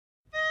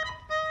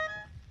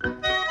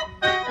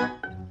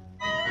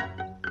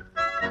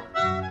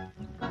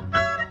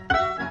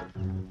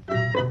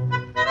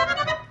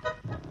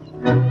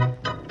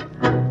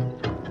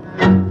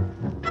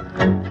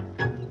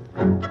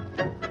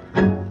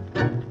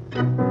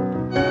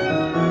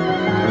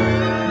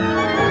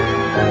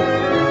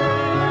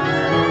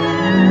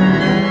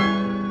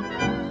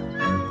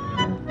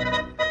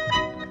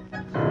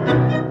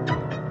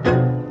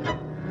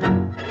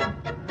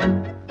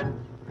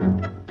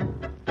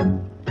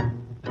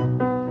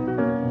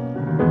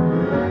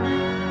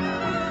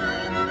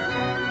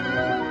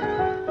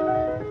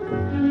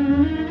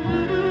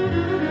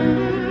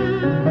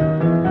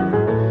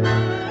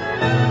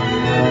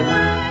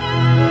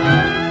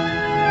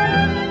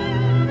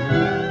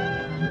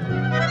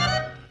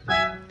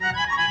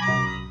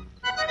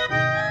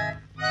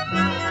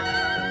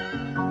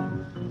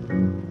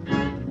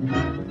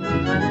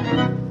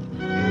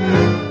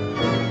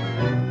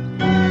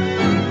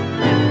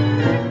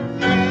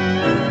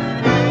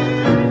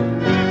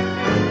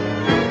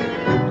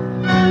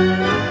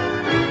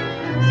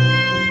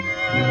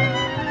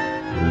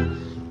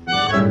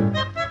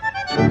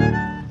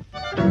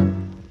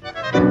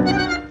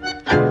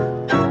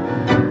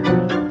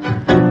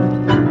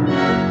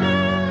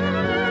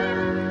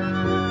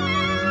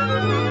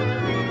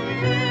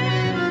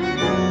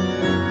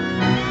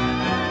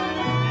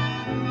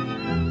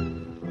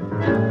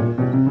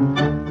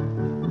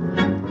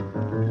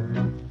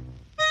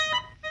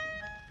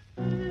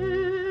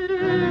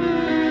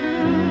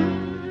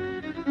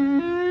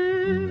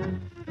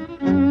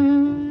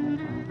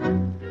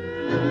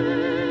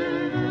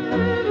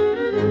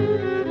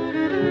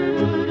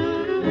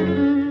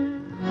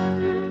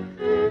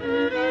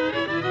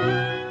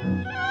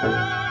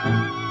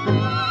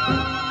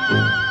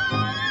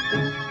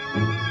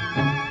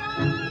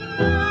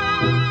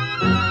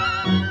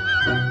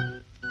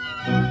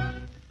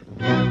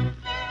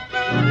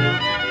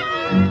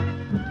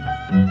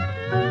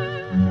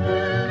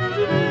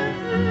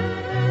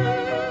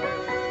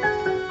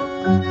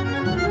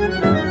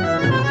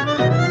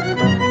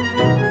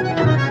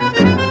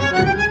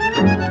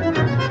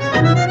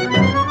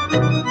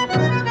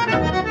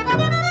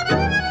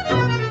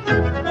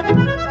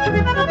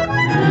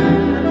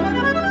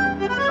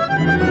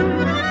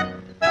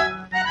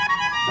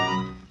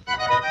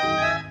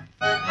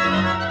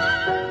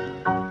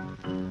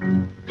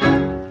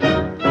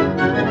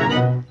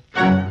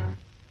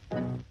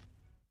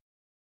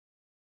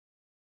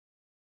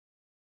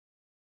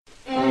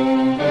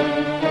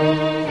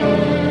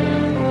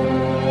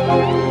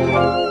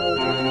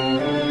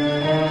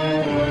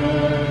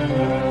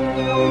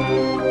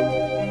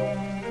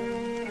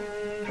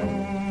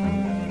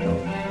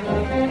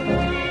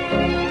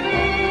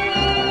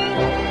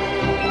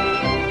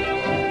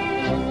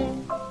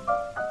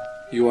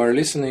You are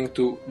listening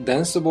to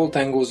Danceable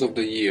Tangos of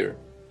the Year,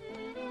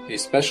 a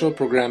special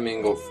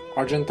programming of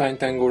Argentine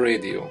Tango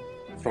Radio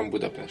from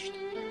Budapest.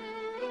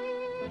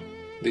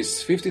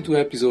 This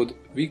 52-episode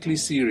weekly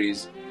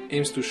series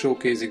aims to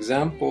showcase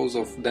examples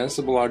of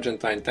danceable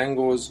Argentine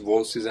tangos,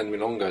 waltzes and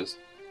milongas,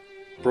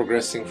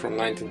 progressing from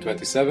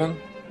 1927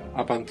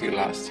 up until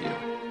last year.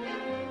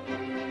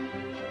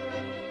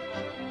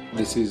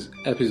 This is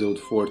episode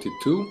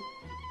 42,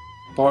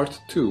 part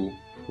 2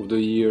 of the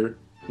year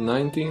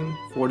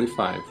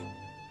 1945.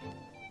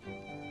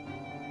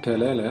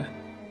 Pelele,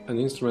 an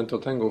instrumental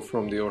tango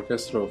from the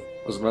orchestra of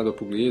Osvaldo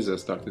Pugliese,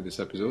 started this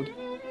episode.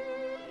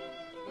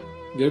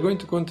 We are going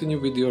to continue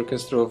with the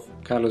orchestra of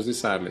Carlos Di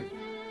Sarli.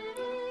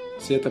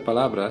 Siete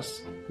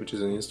Palabras, which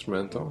is an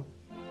instrumental,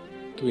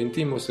 Tu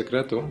Intimo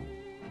Secreto,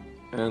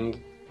 and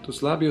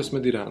Tus Labios Me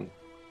Dirán,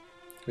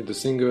 with the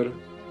singer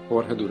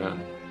Jorge Duran.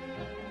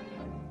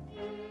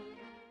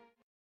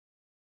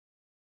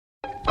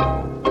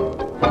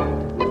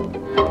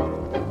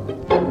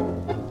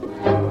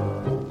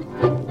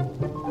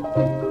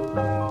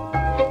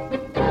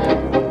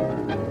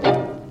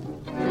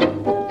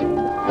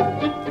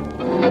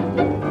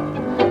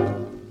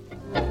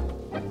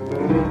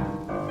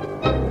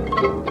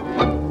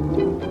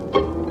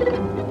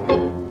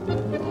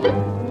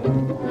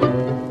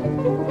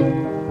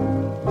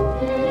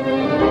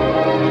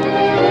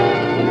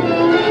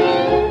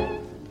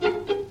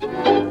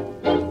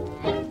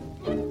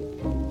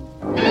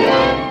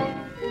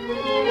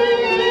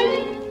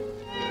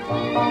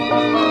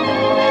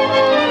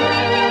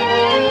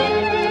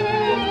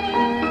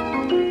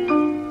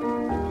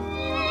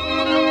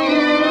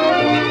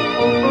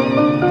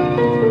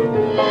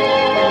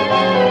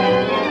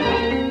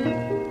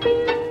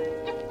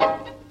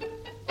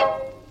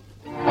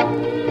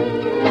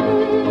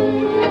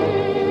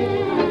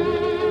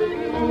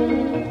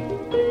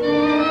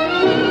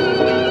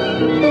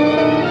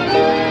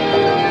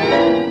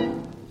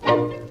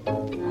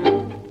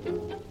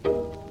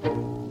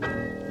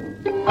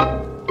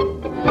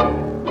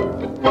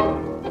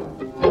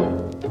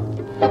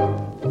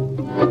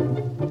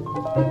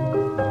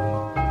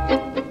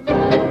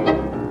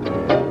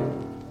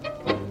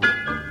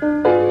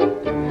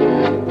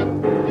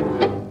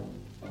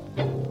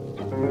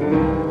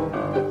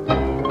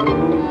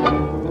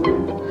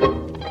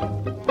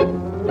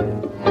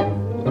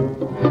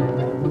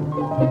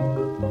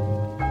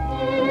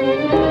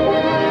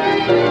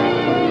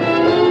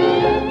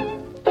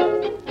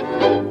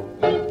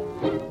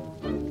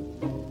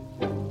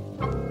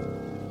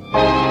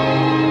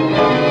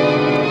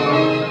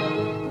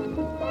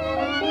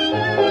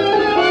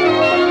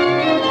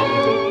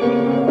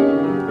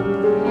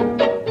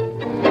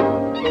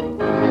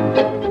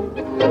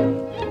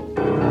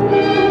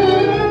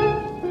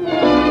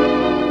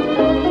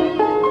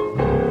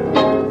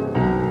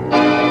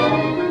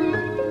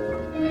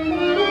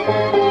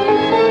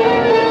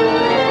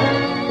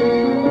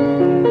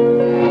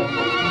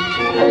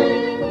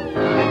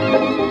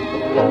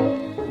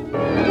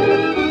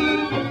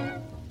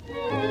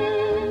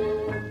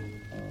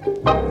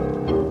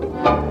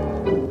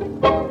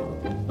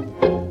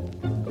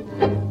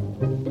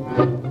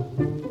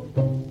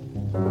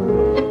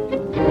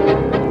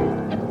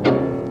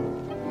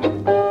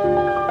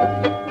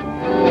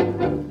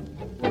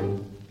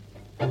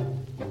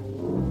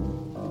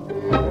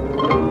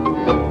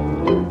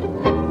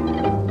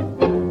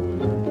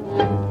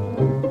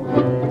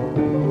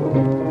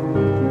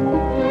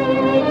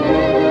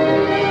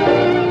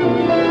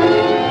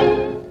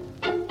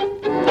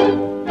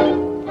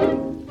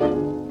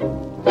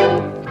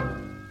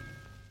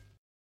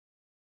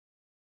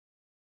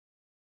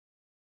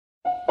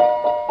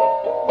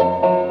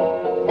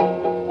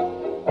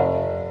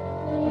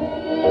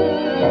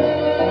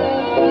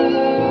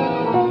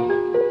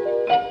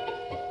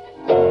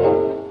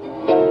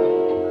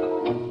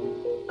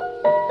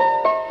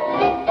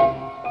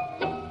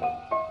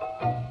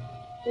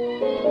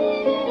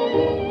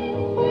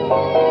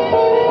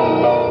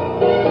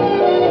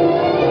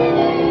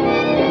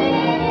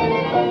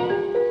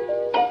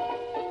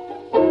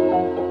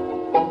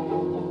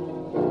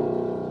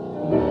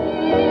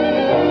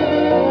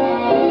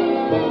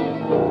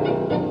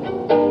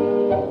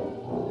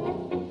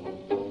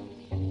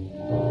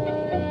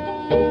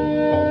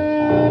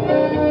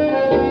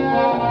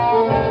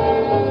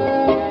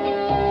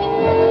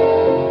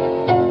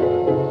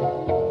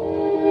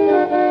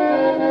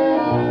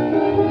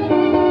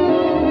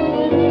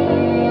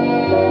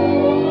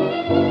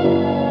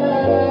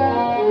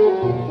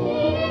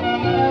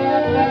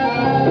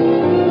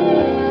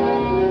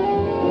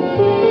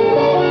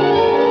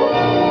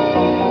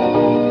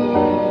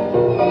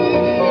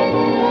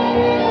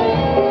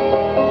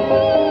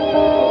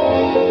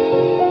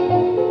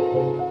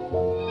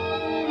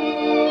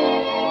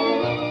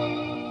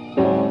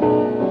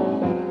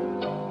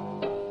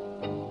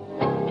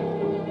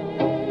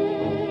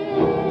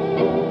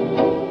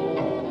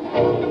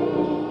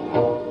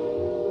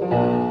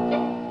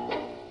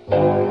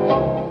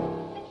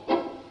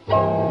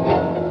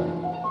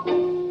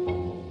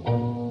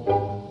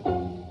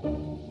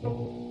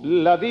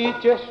 La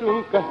dicha es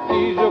un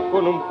castillo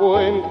con un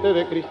puente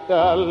de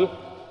cristal.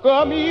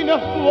 Camina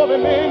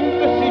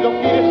suavemente si lo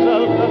quieres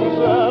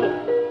alcanzar.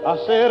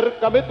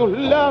 Acércame tus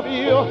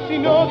labios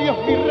sin odios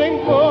ni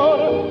rencor.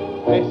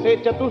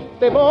 Desecha tus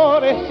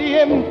temores y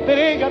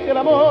entrégate al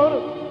amor.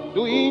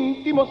 Tu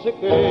íntimo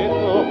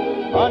secreto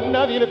a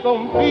nadie le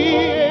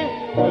confíe.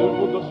 El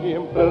mundo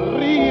siempre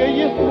ríe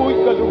y es muy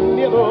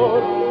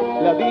calumniador.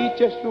 La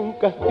dicha es un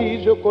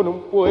castillo con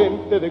un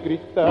puente de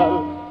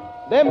cristal.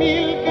 De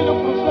 1000 que lo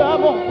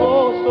cruzamos,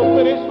 2 o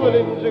 3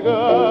 suelen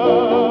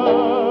llegar.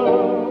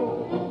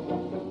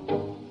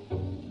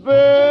 Ven,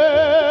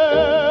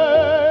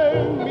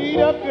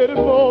 mira qué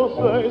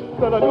hermosa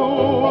está la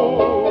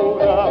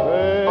luna,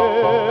 ven,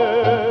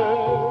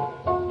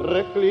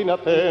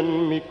 reclínate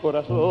en mi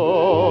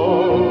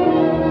corazón,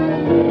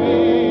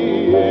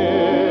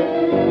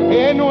 ríe,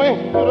 que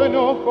nuestro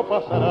enojo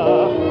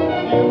pasará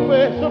y un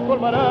beso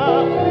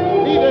colmará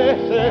mi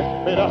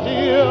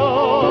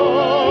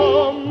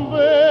desesperación.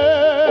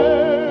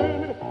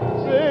 Ven,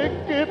 sé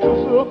que tus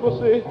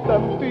ojos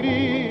están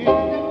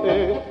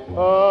tristes,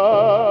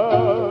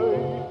 hay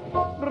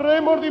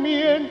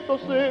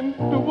remordimientos en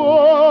tu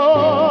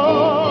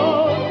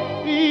voz,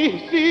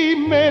 y si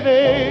me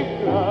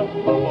dejas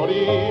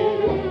morir,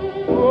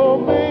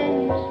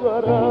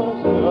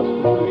 comenzarás a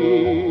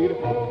sufrir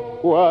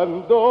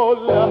cuando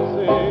la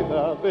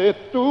seda de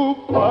tu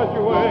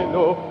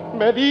pañuelo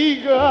me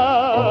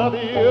diga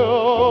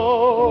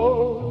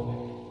adiós.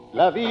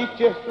 La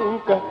dicha es un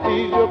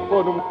castillo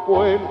con un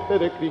puente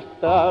de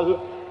cristal.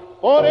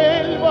 Por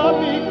él va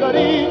mi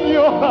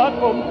cariño,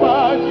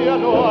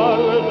 acompáñalo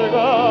al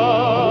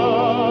llegar.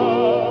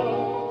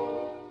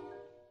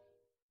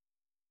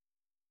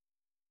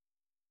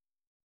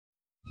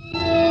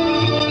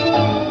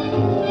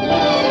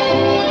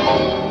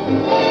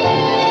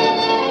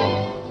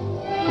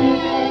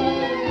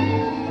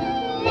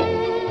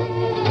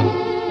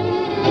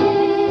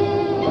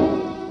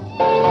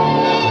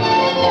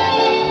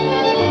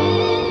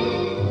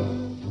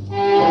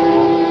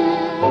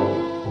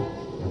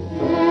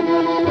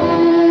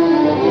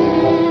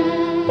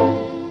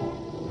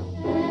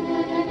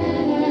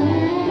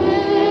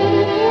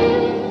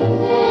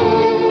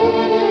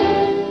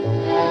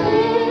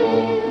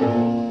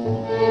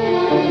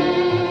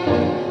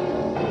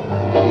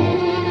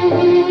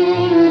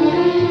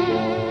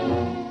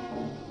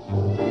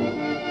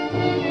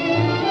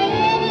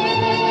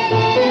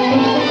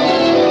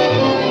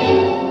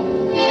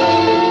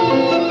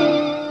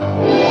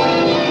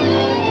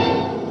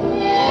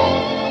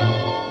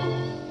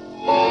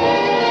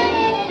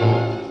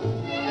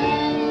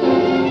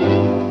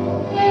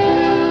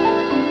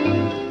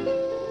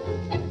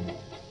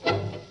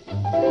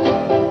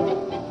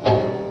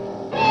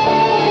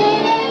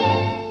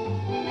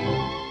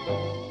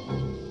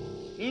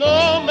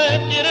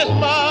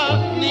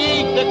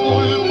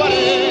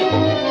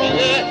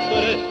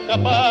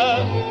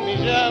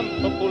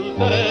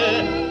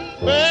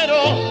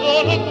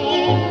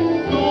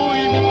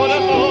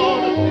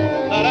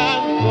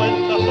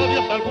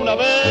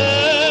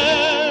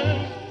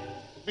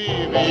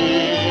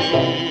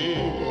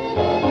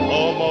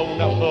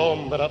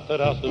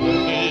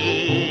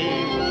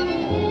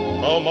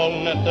 Como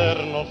un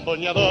eterno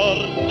soñador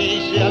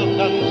quise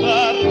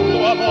alcanzar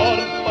tu amor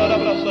para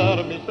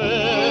abrazar mi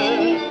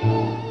fe.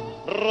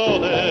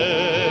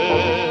 Rodé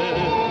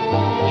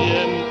y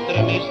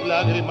entre mis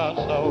lágrimas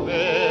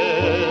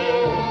ahogué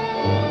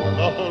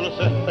los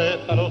dulces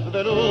pétalos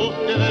de luz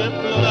que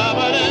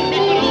desploraban en mi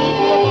cruz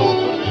como un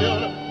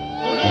turbión.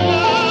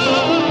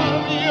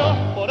 Dios,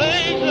 por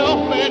ellos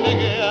me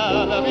negué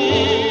a la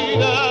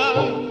vida,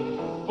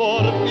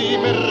 por ti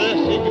me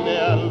resigné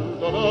al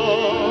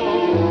dolor.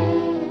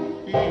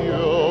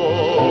 Yo,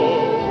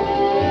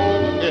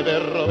 que de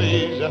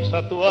rodillas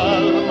a tu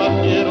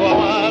alma quiero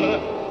amar,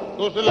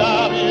 tus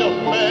labios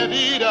me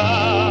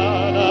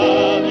dirán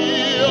adiós.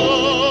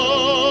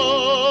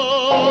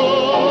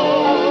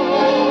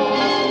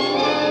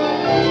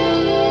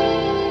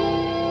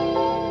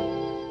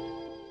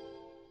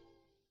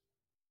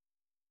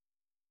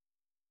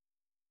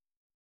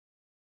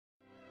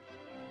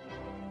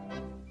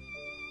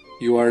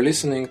 You are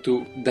listening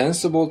to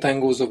Danceable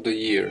Tangos of the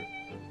Year,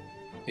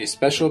 a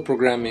special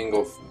programming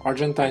of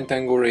Argentine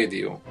Tango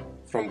Radio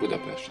from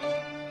Budapest.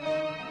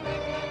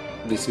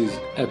 This is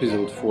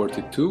episode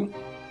 42,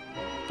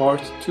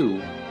 part 2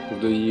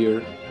 of the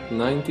year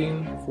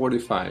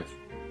 1945.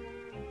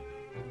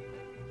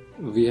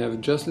 We have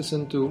just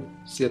listened to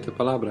Siete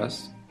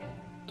Palabras,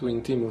 Tu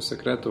Intimo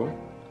Secreto,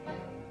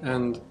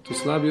 and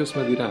Tus Labios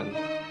Me Dirán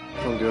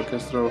from the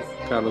orchestra of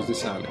Carlos Di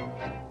Sarli.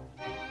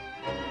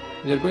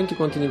 We are going to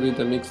continue with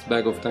a mixed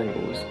bag of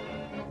tangos.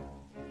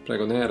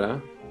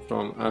 Pregonera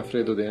from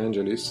Alfredo De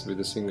Angelis with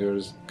the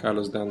singers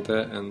Carlos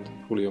Dante and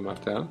Julio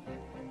Martel.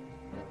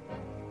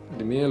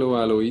 Di Mielo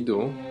al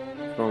Oído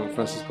from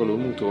Francisco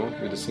Lomuto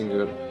with the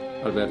singer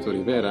Alberto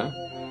Rivera.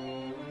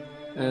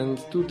 And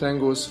 2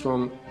 tangos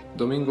from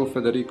Domingo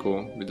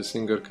Federico with the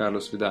singer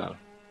Carlos Vidal.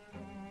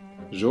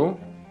 Jo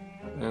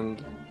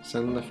and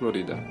Senda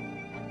Florida.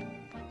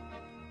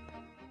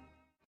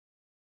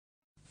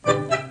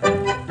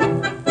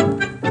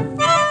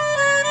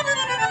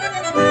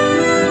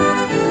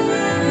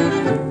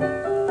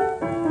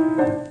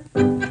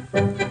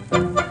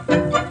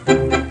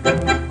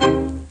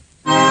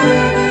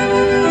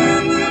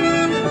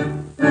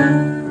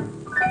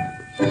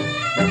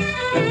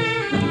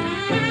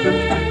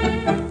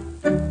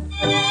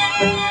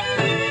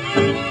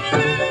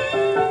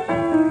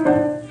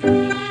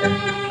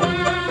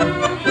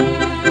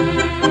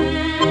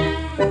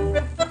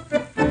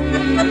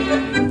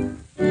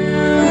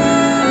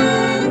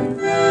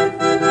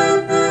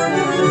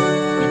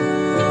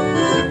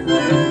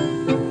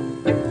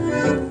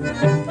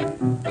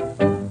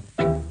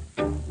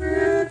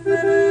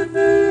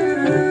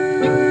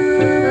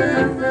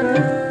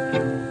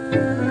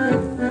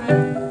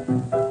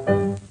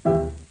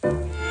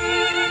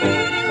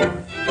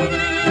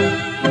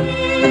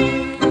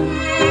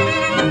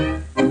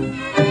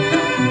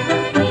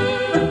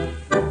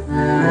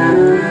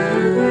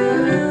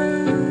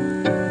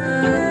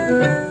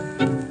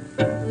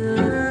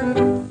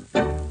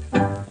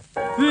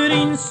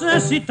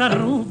 mujercita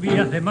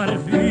rubia de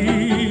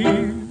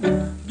marfil,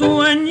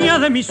 dueña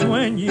de mi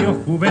sueño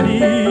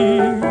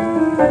juvenil,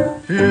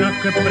 la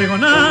que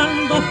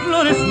pregonando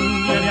flores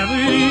un día de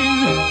abril,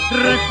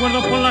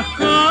 recuerdo por las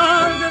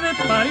calles de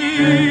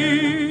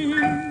París.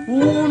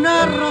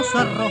 Una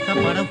rosa roja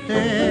para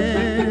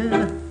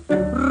usted,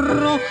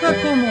 roja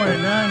como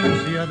el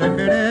ansia de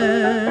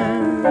querer,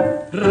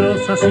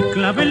 rosas y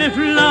claveles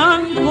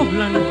blancos,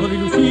 blanco de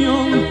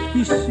ilusión,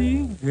 y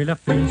sigue la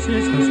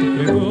princesa su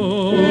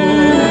pregón.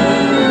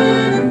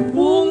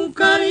 Un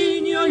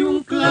cariño y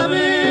un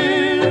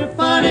clavel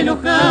para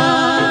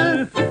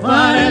enojar,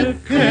 para el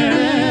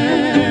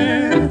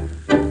querer.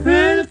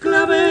 El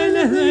clavel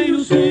es de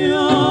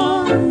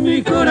ilusión,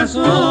 mi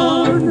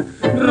corazón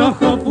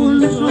rojo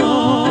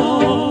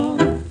pulsó.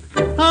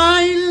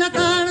 Ay, la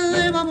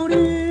tarde va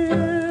muriendo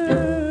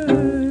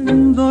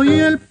y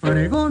el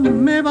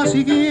pregón me va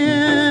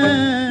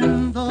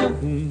siguiendo.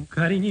 Un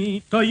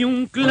cariñito y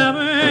un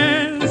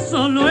clavel,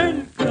 solo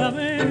el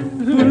clavel,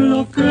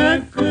 lo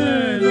que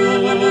quedó.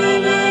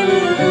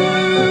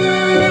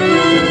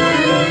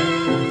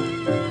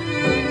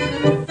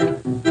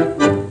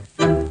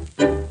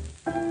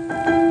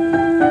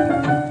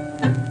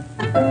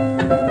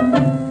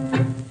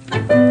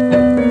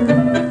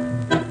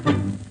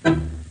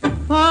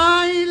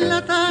 Ay,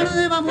 la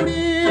tarde va muriendo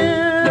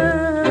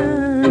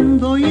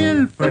y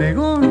el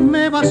pregón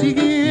me va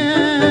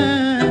siguiendo.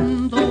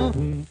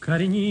 Un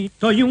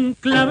cariñito y un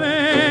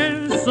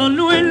clavel,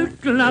 solo el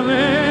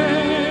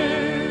clavel,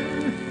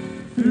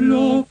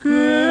 lo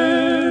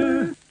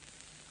que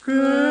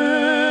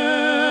quedó.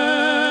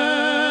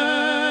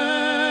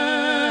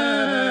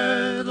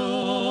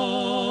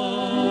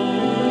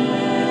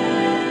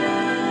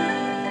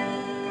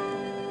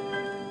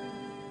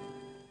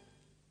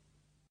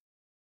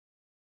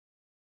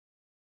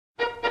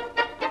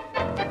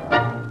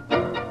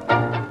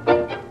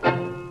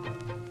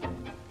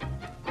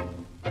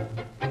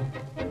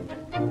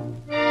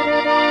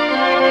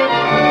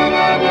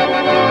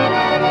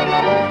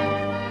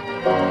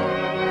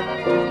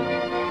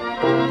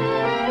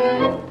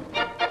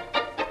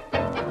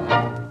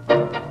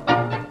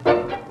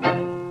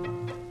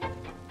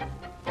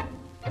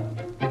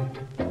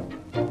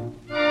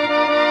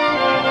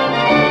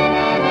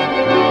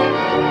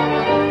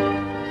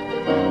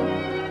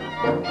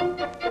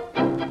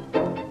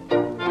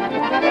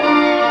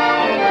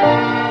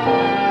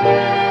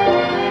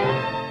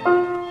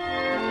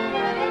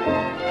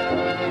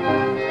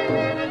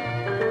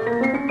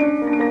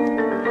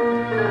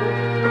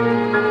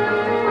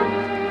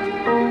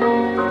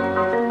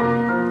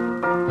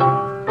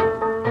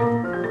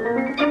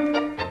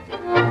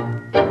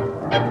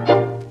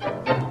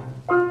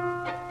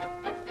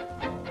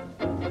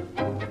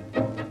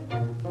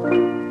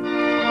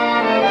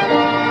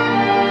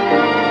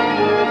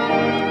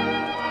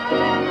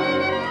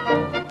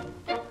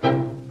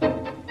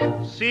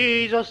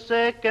 Yo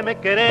sé que me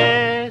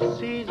querés,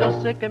 y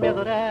yo sé que me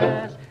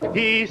adorás,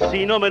 y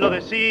si no me lo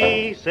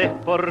decís es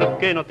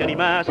porque no te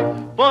animás.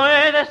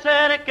 Puede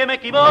ser que me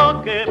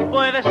equivoque,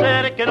 puede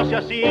ser que no sea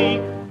así,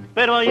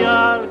 pero hay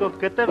algo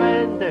que te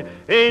vende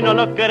y no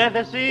lo querés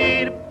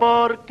decir.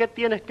 Porque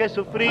tienes que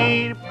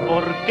sufrir,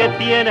 porque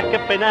tienes que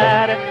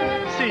penar,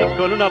 si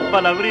con una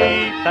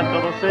palabrita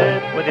todo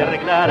se puede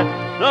arreglar.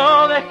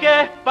 No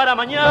dejes para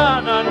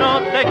mañana, no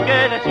te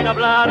quedes sin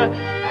hablar,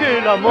 que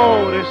el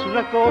amor es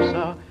una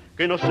cosa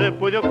que no se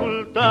puede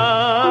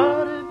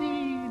ocultar.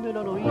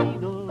 Dímelo al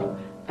oído,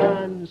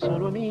 tan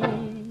solo a mí,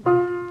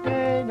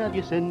 que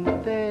nadie se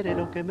entere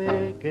lo que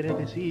me querés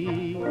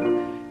decir.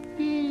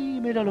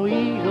 Dímelo al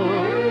oído,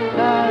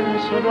 tan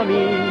solo a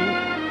mí,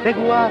 de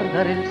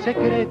guardar el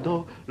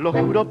secreto, lo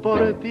juro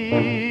por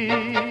ti.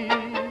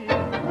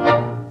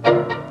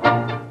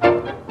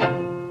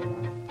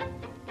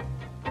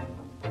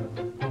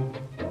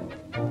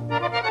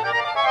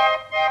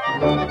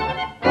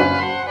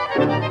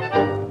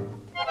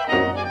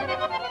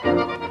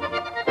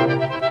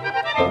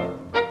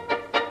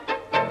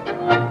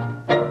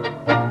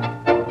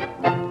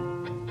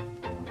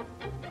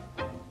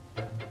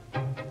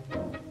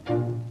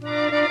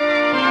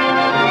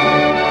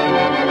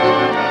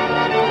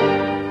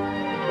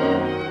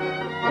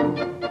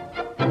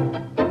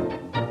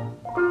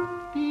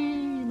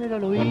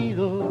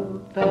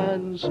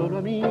 Solo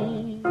a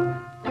mí,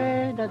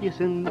 que nadie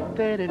se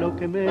entere lo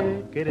que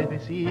me quieres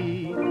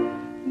decir.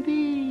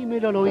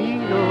 Dímelo al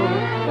oído,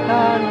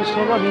 tan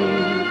solo a mí,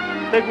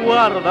 de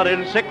guardar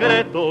el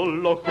secreto,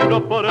 lo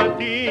juro por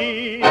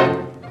ti.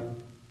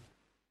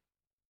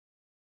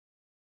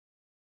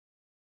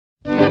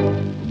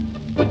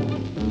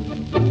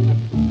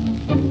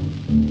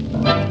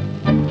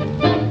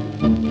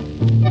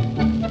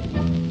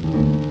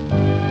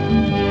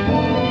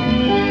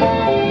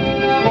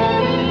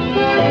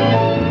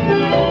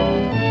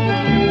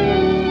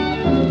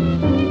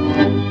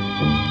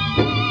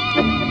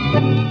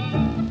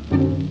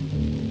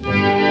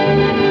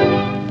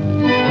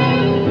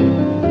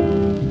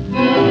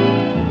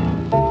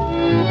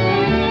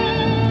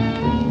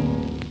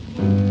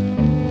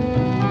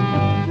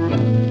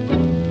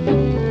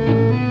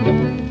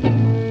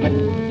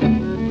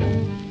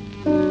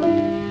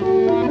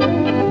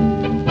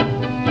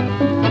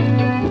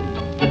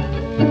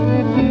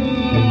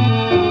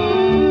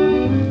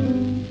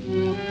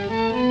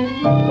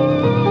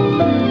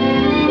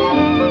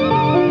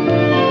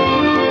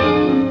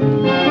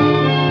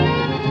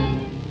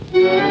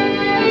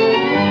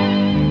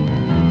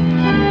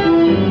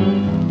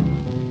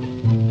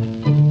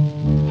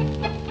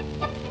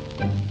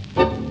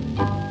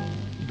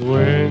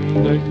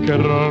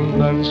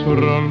 con su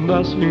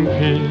ronda sin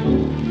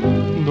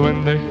fin,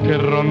 duendes que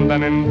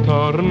rondan en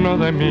torno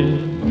de mí,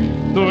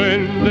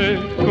 duendes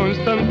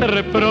constantes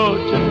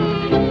reproches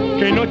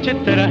que noche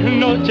tras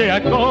noche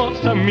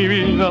acosan mi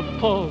vida,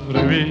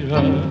 pobre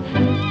vida,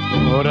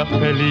 horas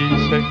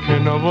felices que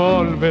no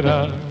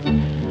volverán,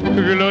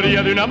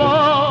 gloria de un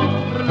amor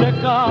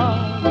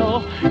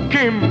lejano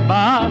que en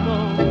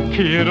vano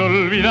quiero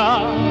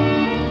olvidar.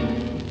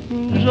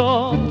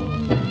 Yo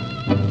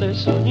te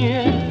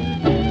soñé,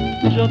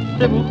 yo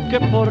te busqué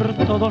por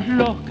todos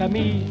los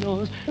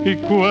caminos, y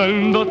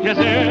cuando te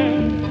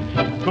hallé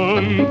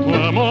con tu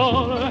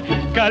amor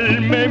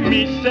calmé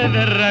mi sed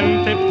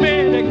errante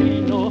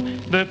peregrino.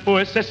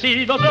 Después he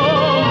sido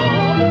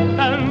yo,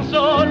 tan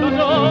solo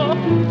yo,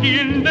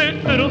 quien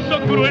destrozó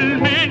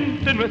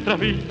cruelmente nuestras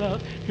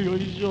vidas, y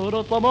hoy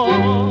lloro tu amor,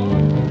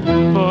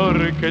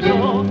 porque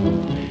yo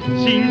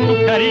sin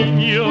tu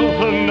cariño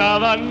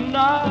nada,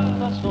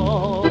 nada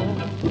soy.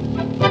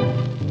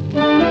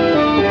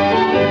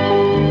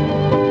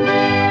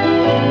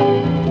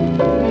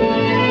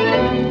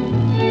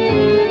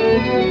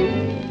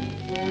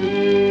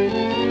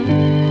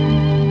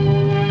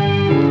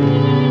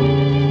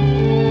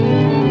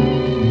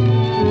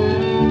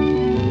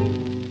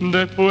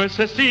 Después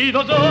he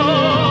sido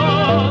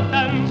yo,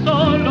 tan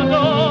solo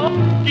yo,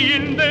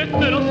 quien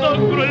destrozó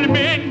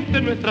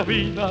cruelmente nuestras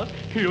vidas,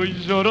 y hoy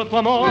lloro tu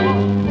amor,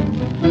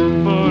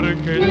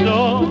 porque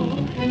yo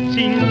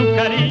sin tu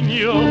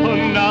cariño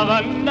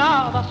nada,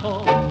 nada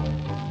soy.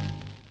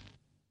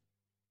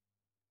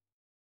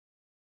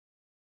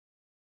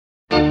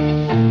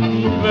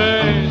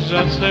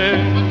 Bella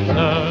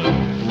senda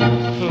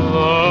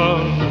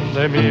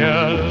donde mi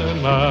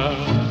alma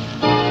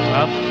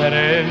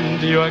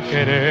aprendió a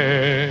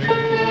querer.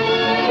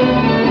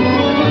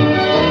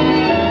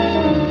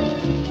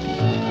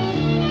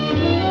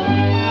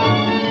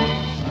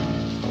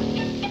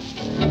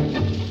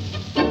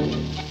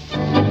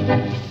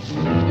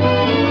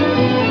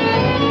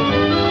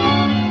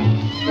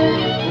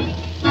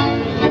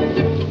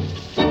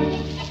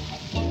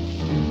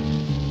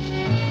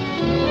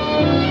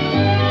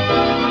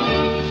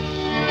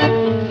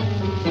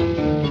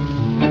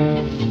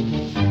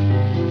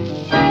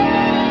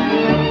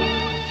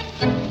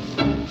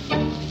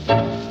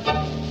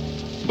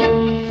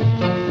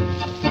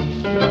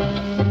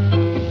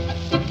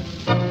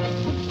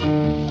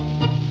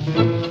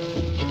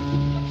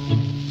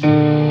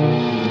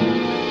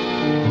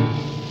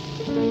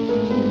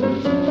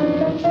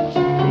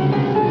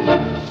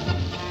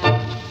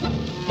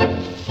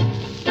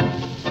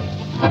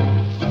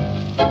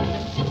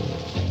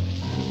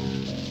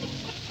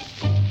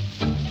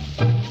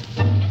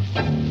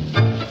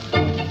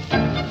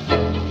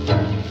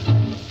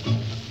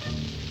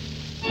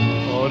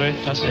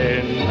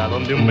 Senda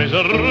donde un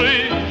bello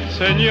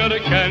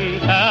ruiseñor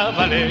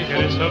cantaba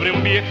alegre sobre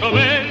un viejo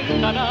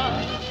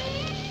ventanal.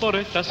 Por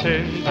esta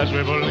senda yo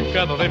he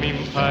volcado de mi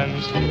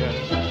infancia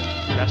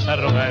las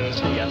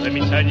arrogancias de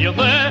mis años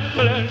de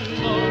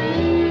esplendor.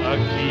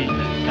 Aquí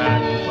el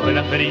canto de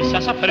las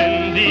brisas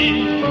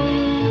aprendí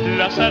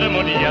las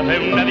armonías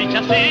de una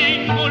dicha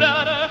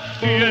singular,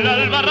 y el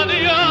alba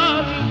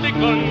radiante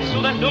con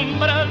su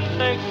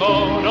deslumbrante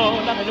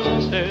corona de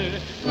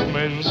luces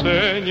me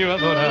enseñó a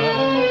adorar.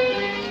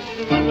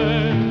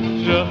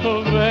 Bella,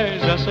 oh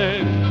bella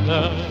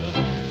senda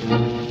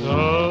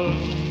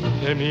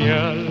donde mi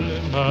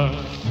alma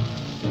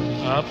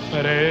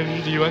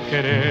aprendió a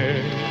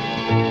querer,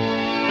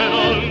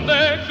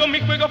 donde con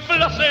mis juegos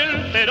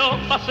placenteros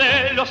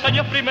pasé los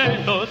años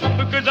primeros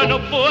que ya no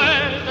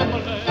puedo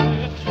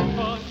volver.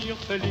 Años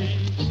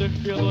felices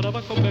que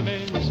adoraba con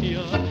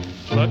vehemencia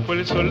bajo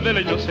el sol de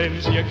la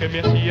inocencia que me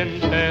hacía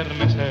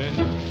enternecer.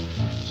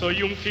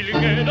 Soy un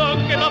jilguero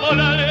que va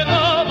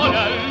volando,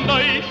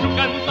 volando, y su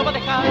canto va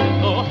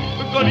dejando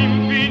con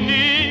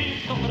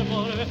infinito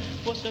fervor.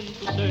 Pues en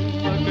tu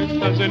senda que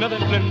está llena de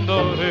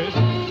esplendores,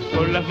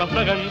 con las más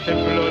fragantes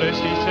flores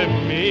hice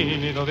mi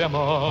nido de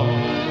amor.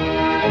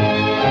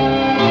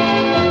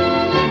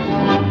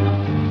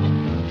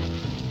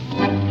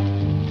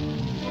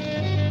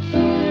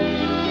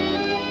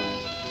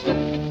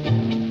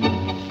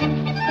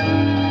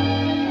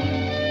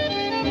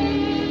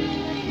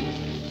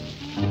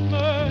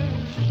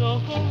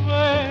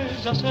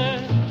 Bella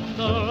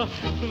senda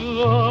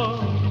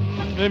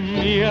donde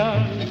mi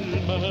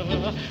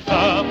alma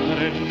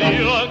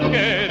aprendió a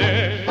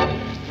querer.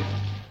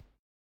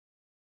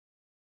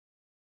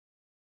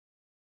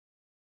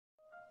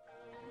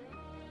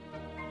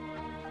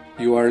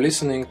 You are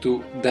listening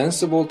to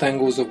Danceable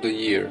Tangos of the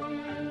Year,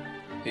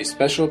 a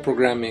special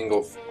programming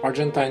of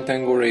Argentine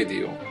Tango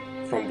Radio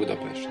from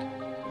Budapest.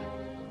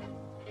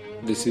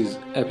 This is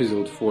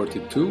episode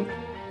 42,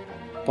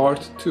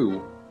 part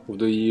 2 of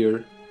the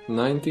year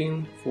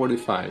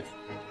 1945.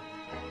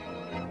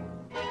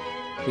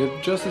 We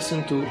have just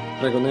listened to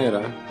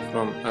Pregonera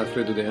from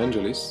Alfredo De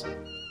Angelis,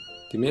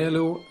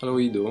 Timelo al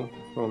Oído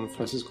from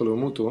Francisco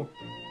Lomuto,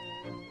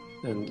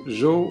 and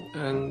Jo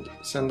and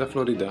Senda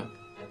Florida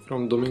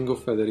from Domingo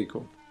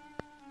Federico.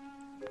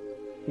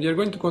 We are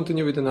going to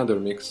continue with another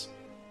mix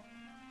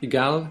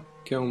Igual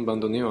que un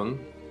bandoneón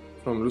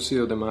from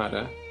Lucio de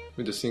Mare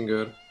with the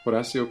singer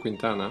Horacio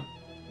Quintana,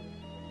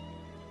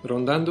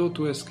 Rondando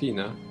tu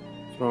esquina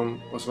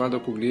from Osvaldo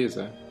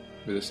Pugliese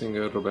with the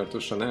singer Roberto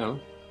Chanel,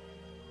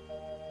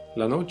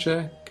 La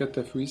noche que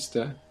te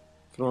fuiste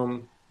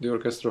from the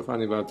orchestra of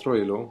Aníbal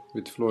Troilo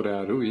with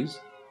Florea Ruiz,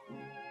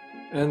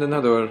 and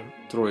another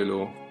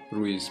Troilo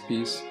Ruiz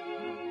piece,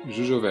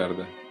 Jujo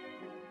Verde.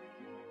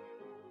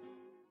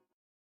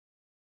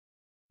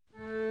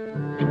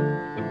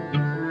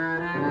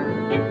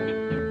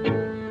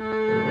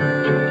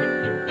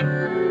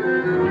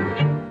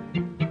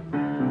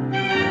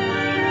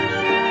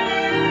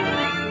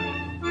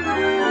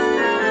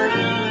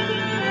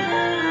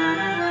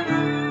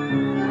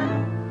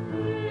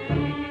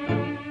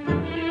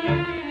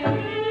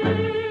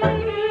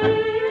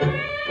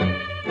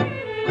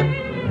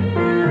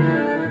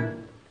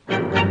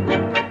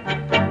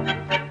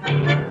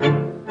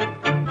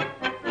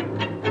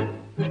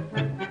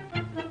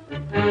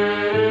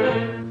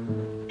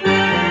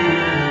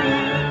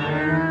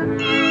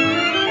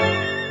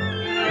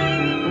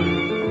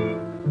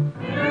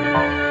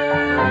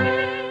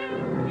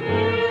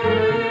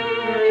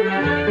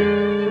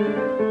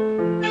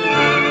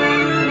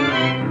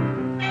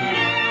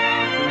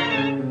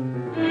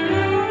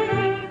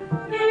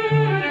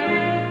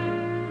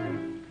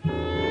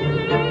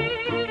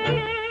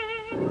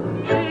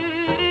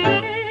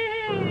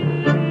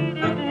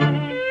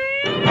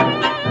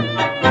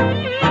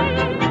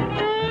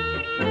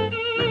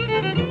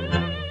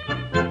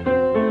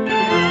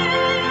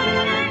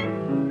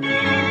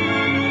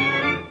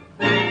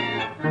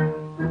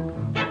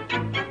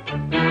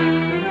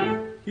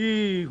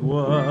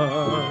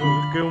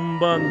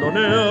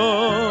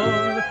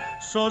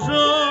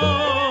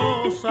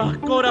 Sollozas,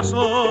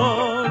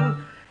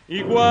 corazón,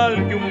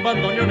 igual que un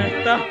bandoneón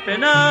estás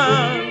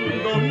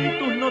penando y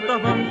tus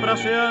notas van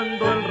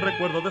fraseando el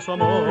recuerdo de su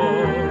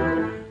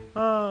amor.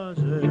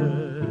 Ayer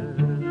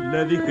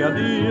le dije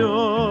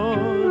adiós,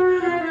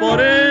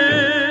 por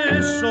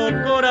eso,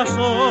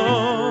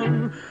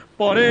 corazón,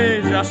 por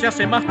ella se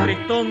hace más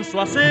tristón su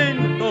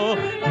acento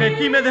que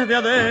gime desde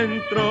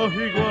adentro,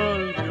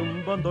 igual que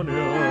un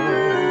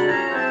bandoneón.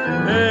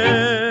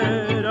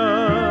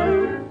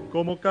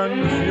 Como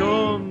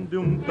canción de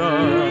un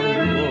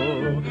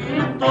tango,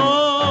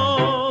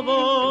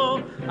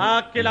 todo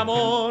aquel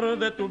amor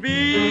de tu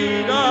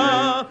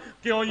vida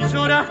que hoy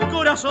lloras,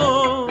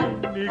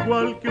 corazón,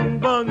 igual que un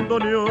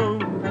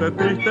bandoneón de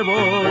triste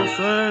voz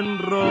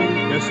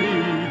enronquecida.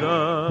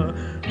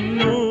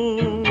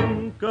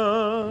 Nunca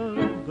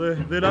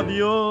desde el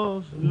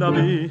adiós la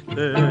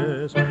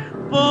vistes,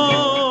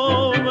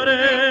 pobre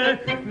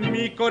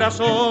mi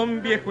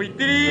corazón viejo y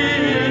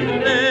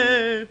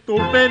triste, tu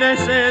pena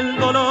es el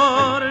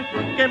dolor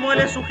que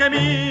muele su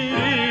gemir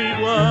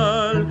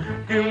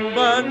igual que un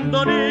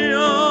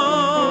bandoneón.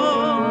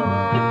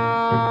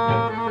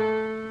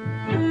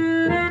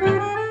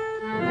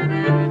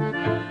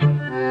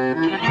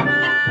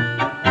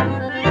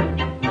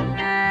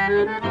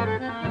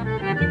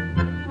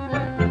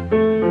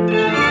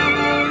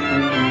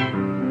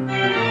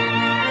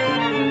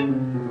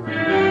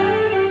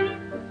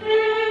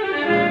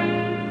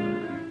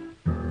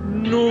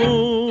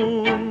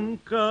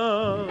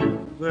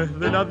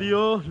 Desde el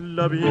adiós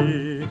la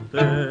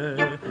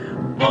viste,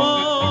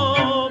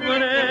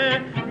 pobre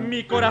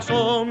mi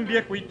corazón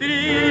viejo y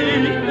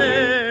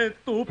triste,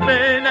 tu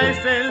pena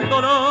es el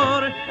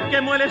dolor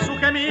que muele su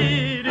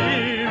gemir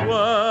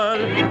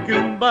igual que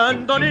un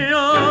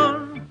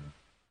bandoneón.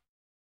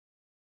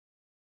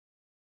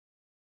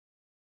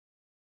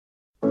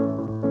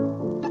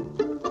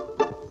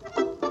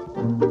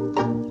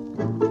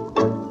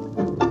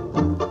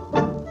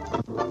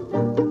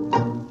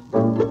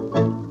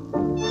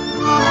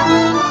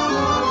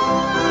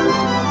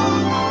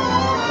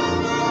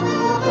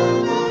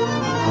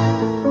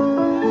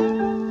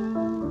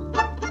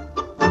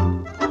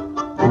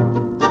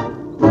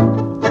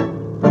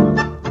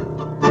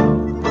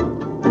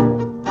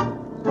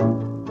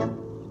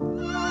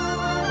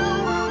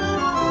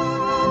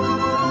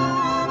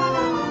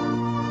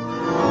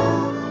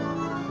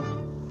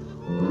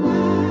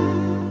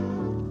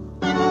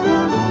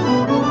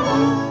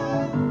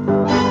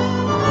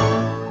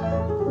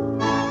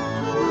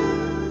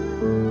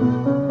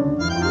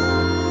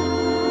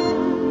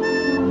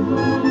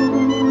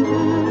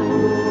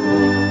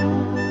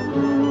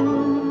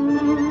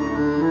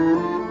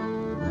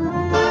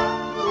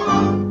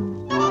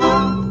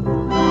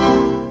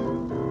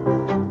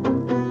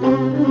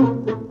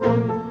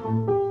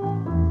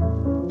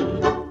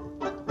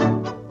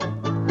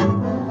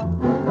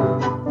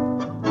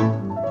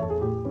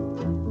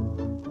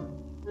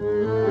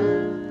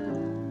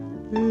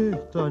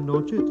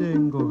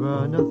 Tengo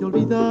ganas de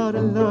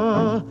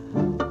olvidarla,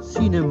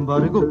 sin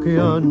embargo qué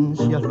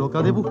ansias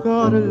loca de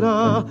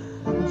buscarla.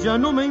 Ya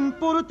no me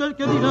importa el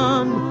que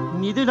dirán,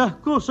 ni de las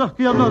cosas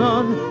que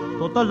hablarán,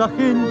 total la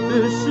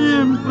gente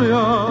siempre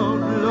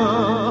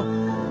habla.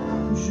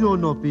 Yo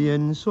no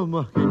pienso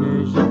más que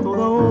en ella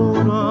toda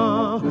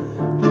hora,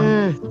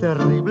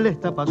 terrible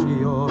esta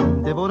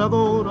pasión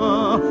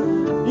devoradora.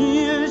 Y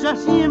ella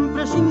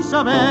siempre sin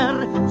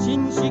saber,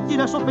 sin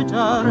siquiera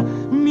sospechar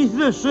mis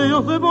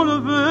deseos de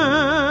volver.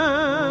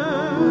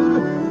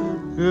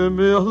 Que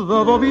me has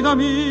dado, vida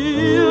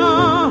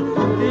mía,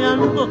 que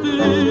ando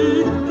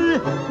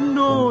triste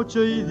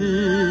noche y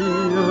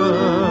día,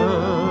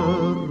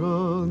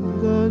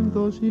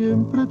 rondando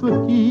siempre tu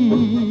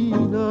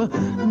esquina,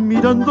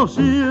 mirando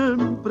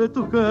siempre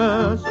tu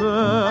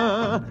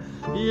casa,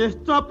 y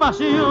esta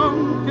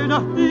pasión que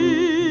lastima,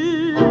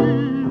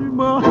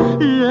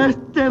 y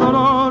este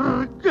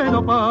dolor que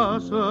no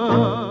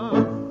pasa.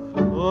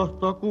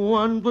 ¿Hasta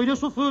cuándo iré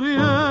sufriendo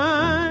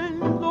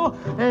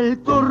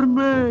el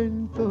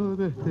tormento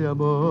de este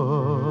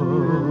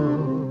amor?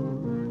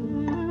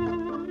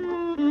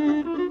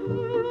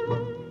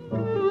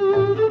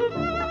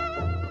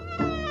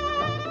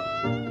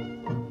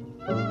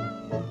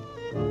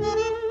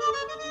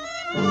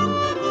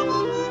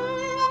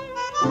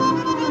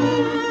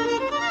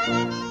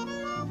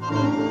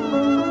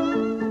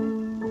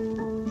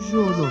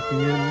 Yo no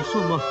pienso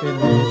más que en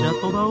ella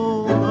toda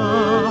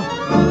hora.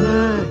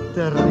 Es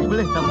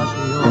terrible esta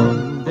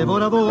pasión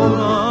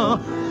devoradora.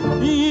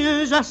 Y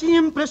ella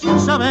siempre sin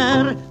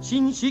saber,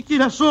 sin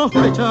siquiera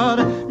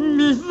sospechar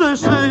mis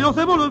deseos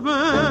de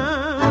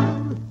volver.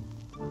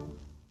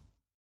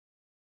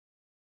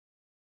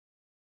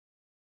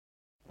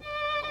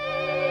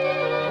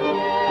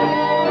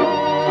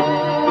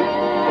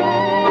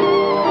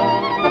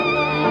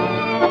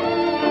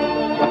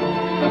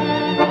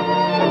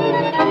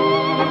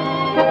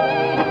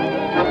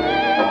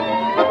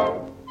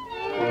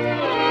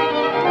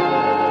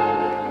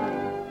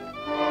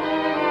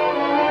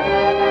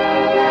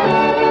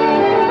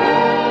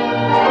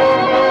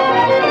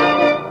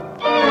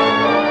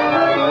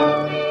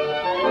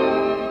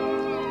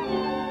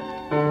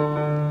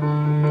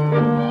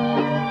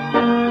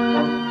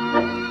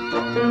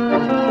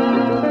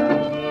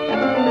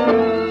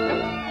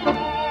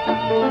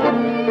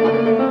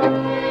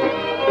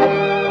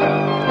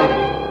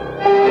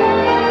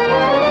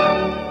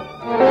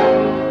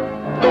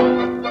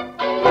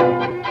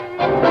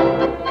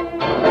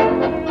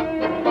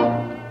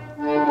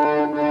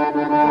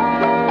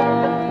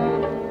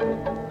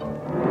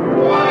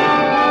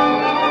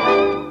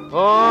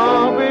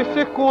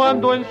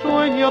 Cuando en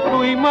sueño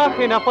tu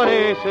imagen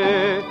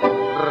aparece,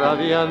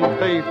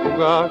 radiante y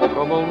fugaz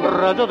como un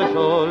rayo de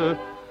sol,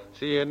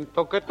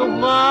 siento que tus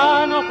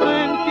manos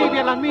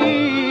entibian las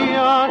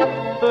mías,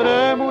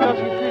 trémulas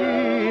y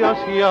frías,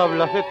 y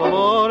hablas de tu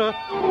amor.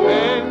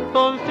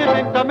 Entonces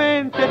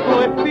lentamente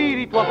tu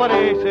espíritu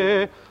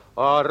aparece,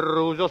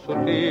 arrullo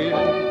sutil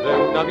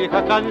de una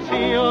vieja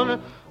canción,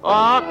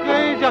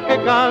 aquella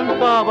que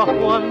cantabas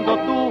cuando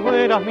tú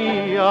eras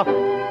mía,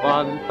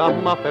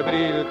 fantasma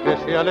febril que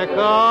se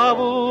aleja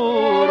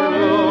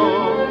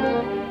burlo.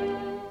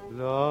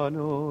 La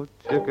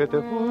noche que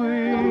te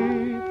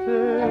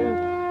fuiste,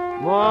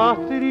 más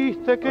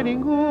triste que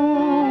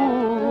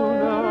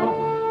ninguna,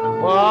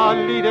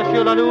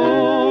 palideció la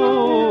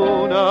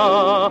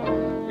luna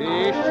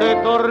y se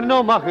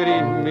tornó más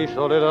gris mi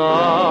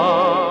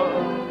soledad.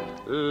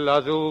 La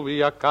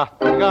lluvia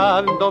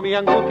castigando mi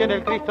angustia en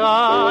el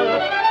cristal,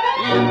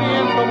 y el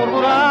viento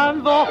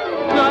murmurando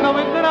ya no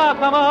vendrá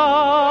jamás.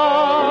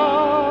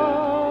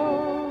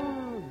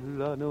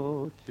 La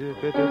noche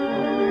que te fuiste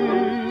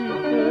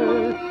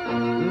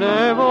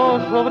nevó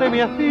sobre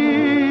mi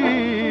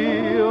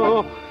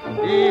hastío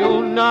y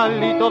un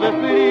hálito de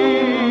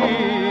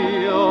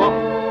frío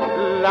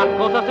las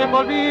cosas se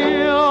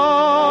envolvió.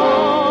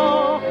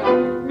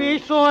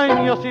 Mis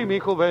sueños y mi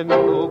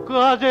juventud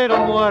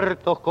cayeron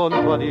muertos con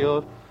tu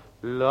adiós.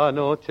 La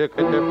noche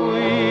que te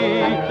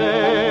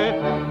fuiste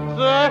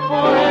se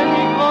fue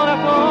mi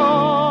corazón.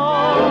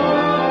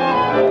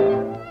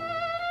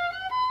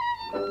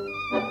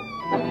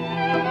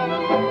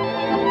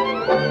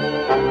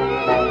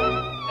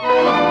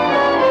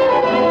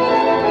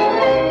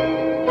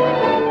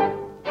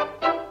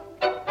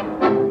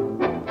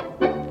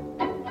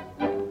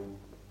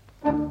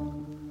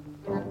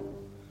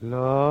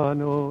 La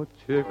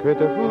noche que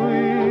te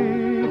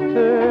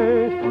fuiste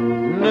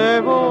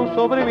nevó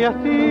sobre mi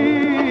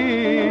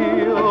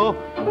hastío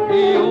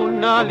y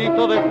un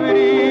hálito de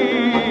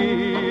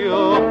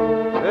frío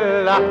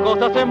las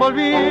cosas se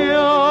envolvió.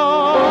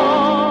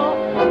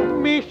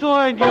 Mis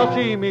sueños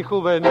y mi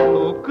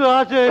juventud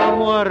cayeron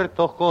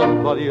muertos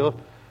con tu adiós.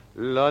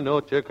 La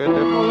noche que te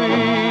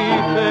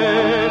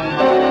fuiste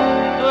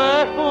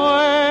se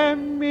fue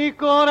mi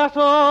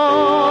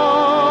corazón.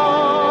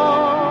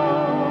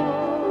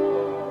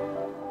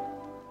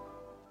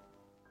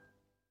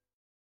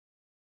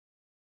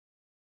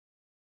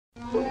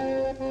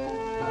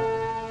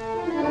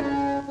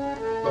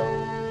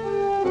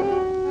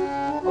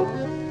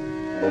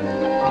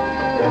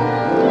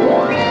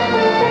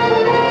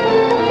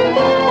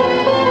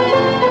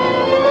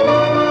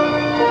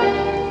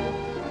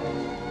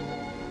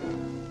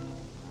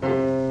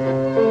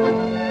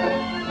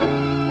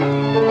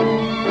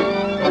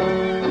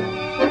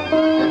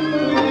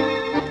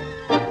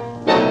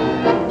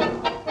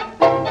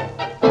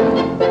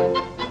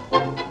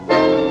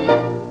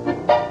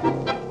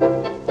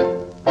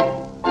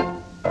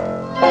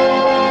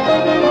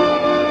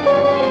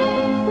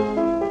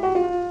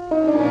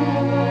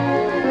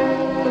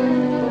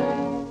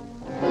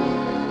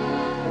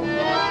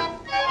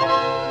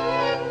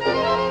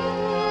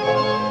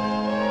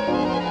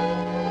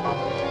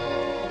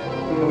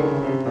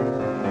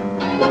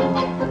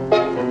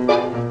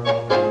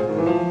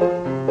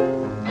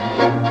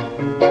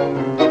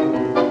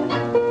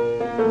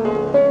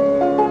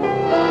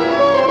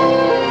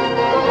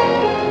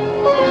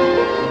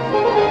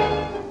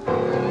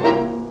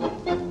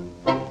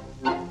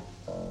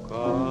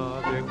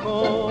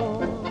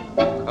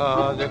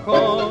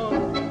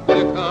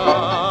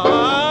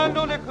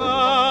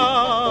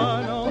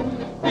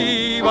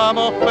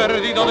 vamos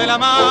perdidos de la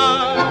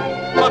mano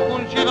bajo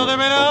un cielo de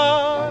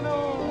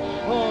verano,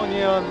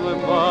 soñando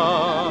en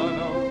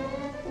vano.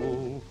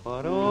 Un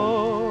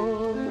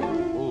farol,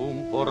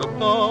 un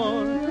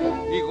portón,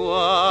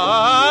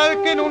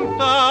 igual que en un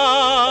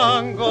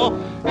tango,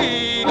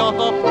 y los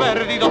dos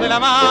perdidos de la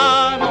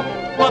mano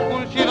bajo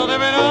un cielo de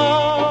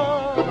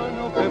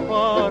verano que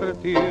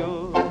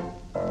partió.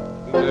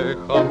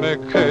 Déjame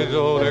que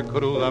llore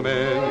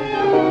crudamente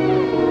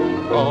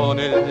con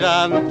el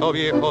llanto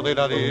viejo del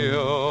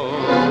adiós.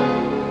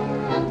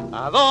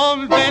 A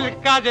donde el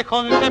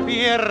callejón se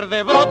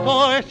pierde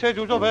brotó ese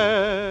yuyo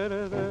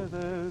verde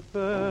del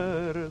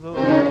perdón.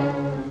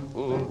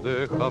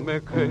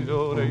 Déjame que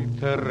llore y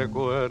te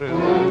recuerde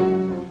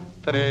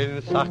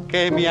trenzas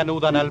que me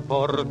anudan al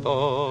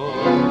portón.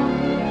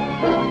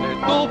 De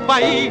tu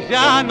país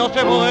ya no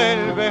se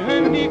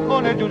vuelve ni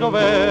con el yuyo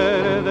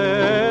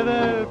verde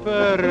del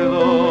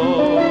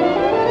perdón.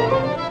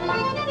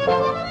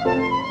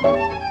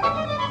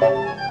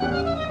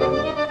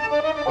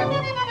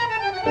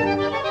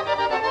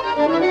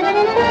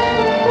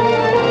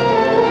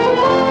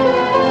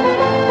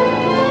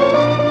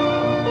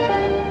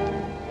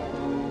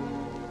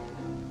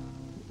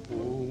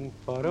 Un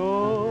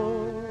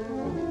farol,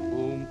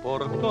 un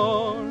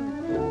portón,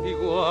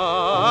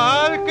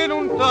 igual que en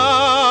un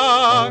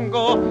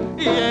tango,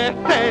 y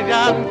este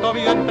llanto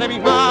mío entre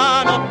mis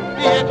manos,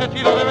 y ese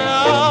cielo de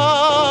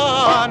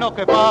verano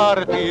que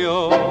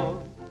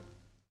partió.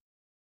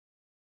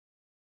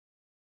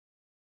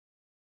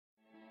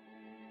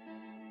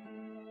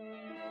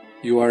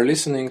 You are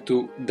listening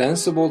to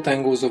Danceable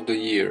Tangos of the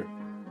Year,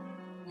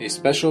 a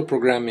special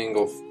programming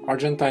of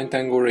Argentine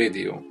Tango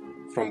Radio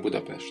from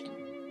Budapest.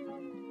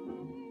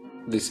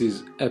 This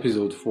is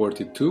episode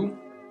 42,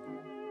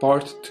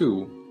 part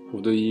 2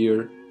 of the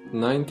year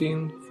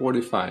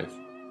 1945.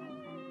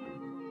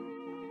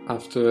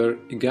 After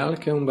Igual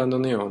que un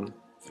bandoneon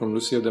from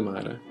Lucio de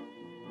Mare,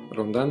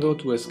 Rondando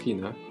tu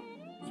esquina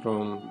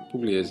from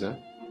Pugliese,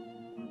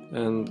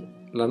 and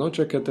La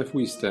noche que te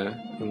fuiste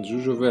and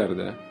Yuyo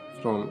Verde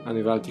from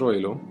Aníbal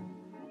Troilo,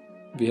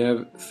 we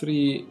have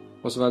 3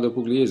 Osvaldo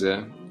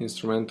Pugliese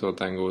instrumental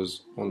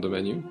tangos on the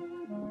menu: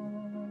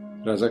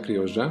 Raza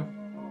Criolla,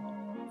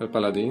 El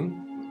Paladín,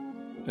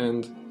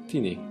 and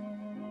Tini.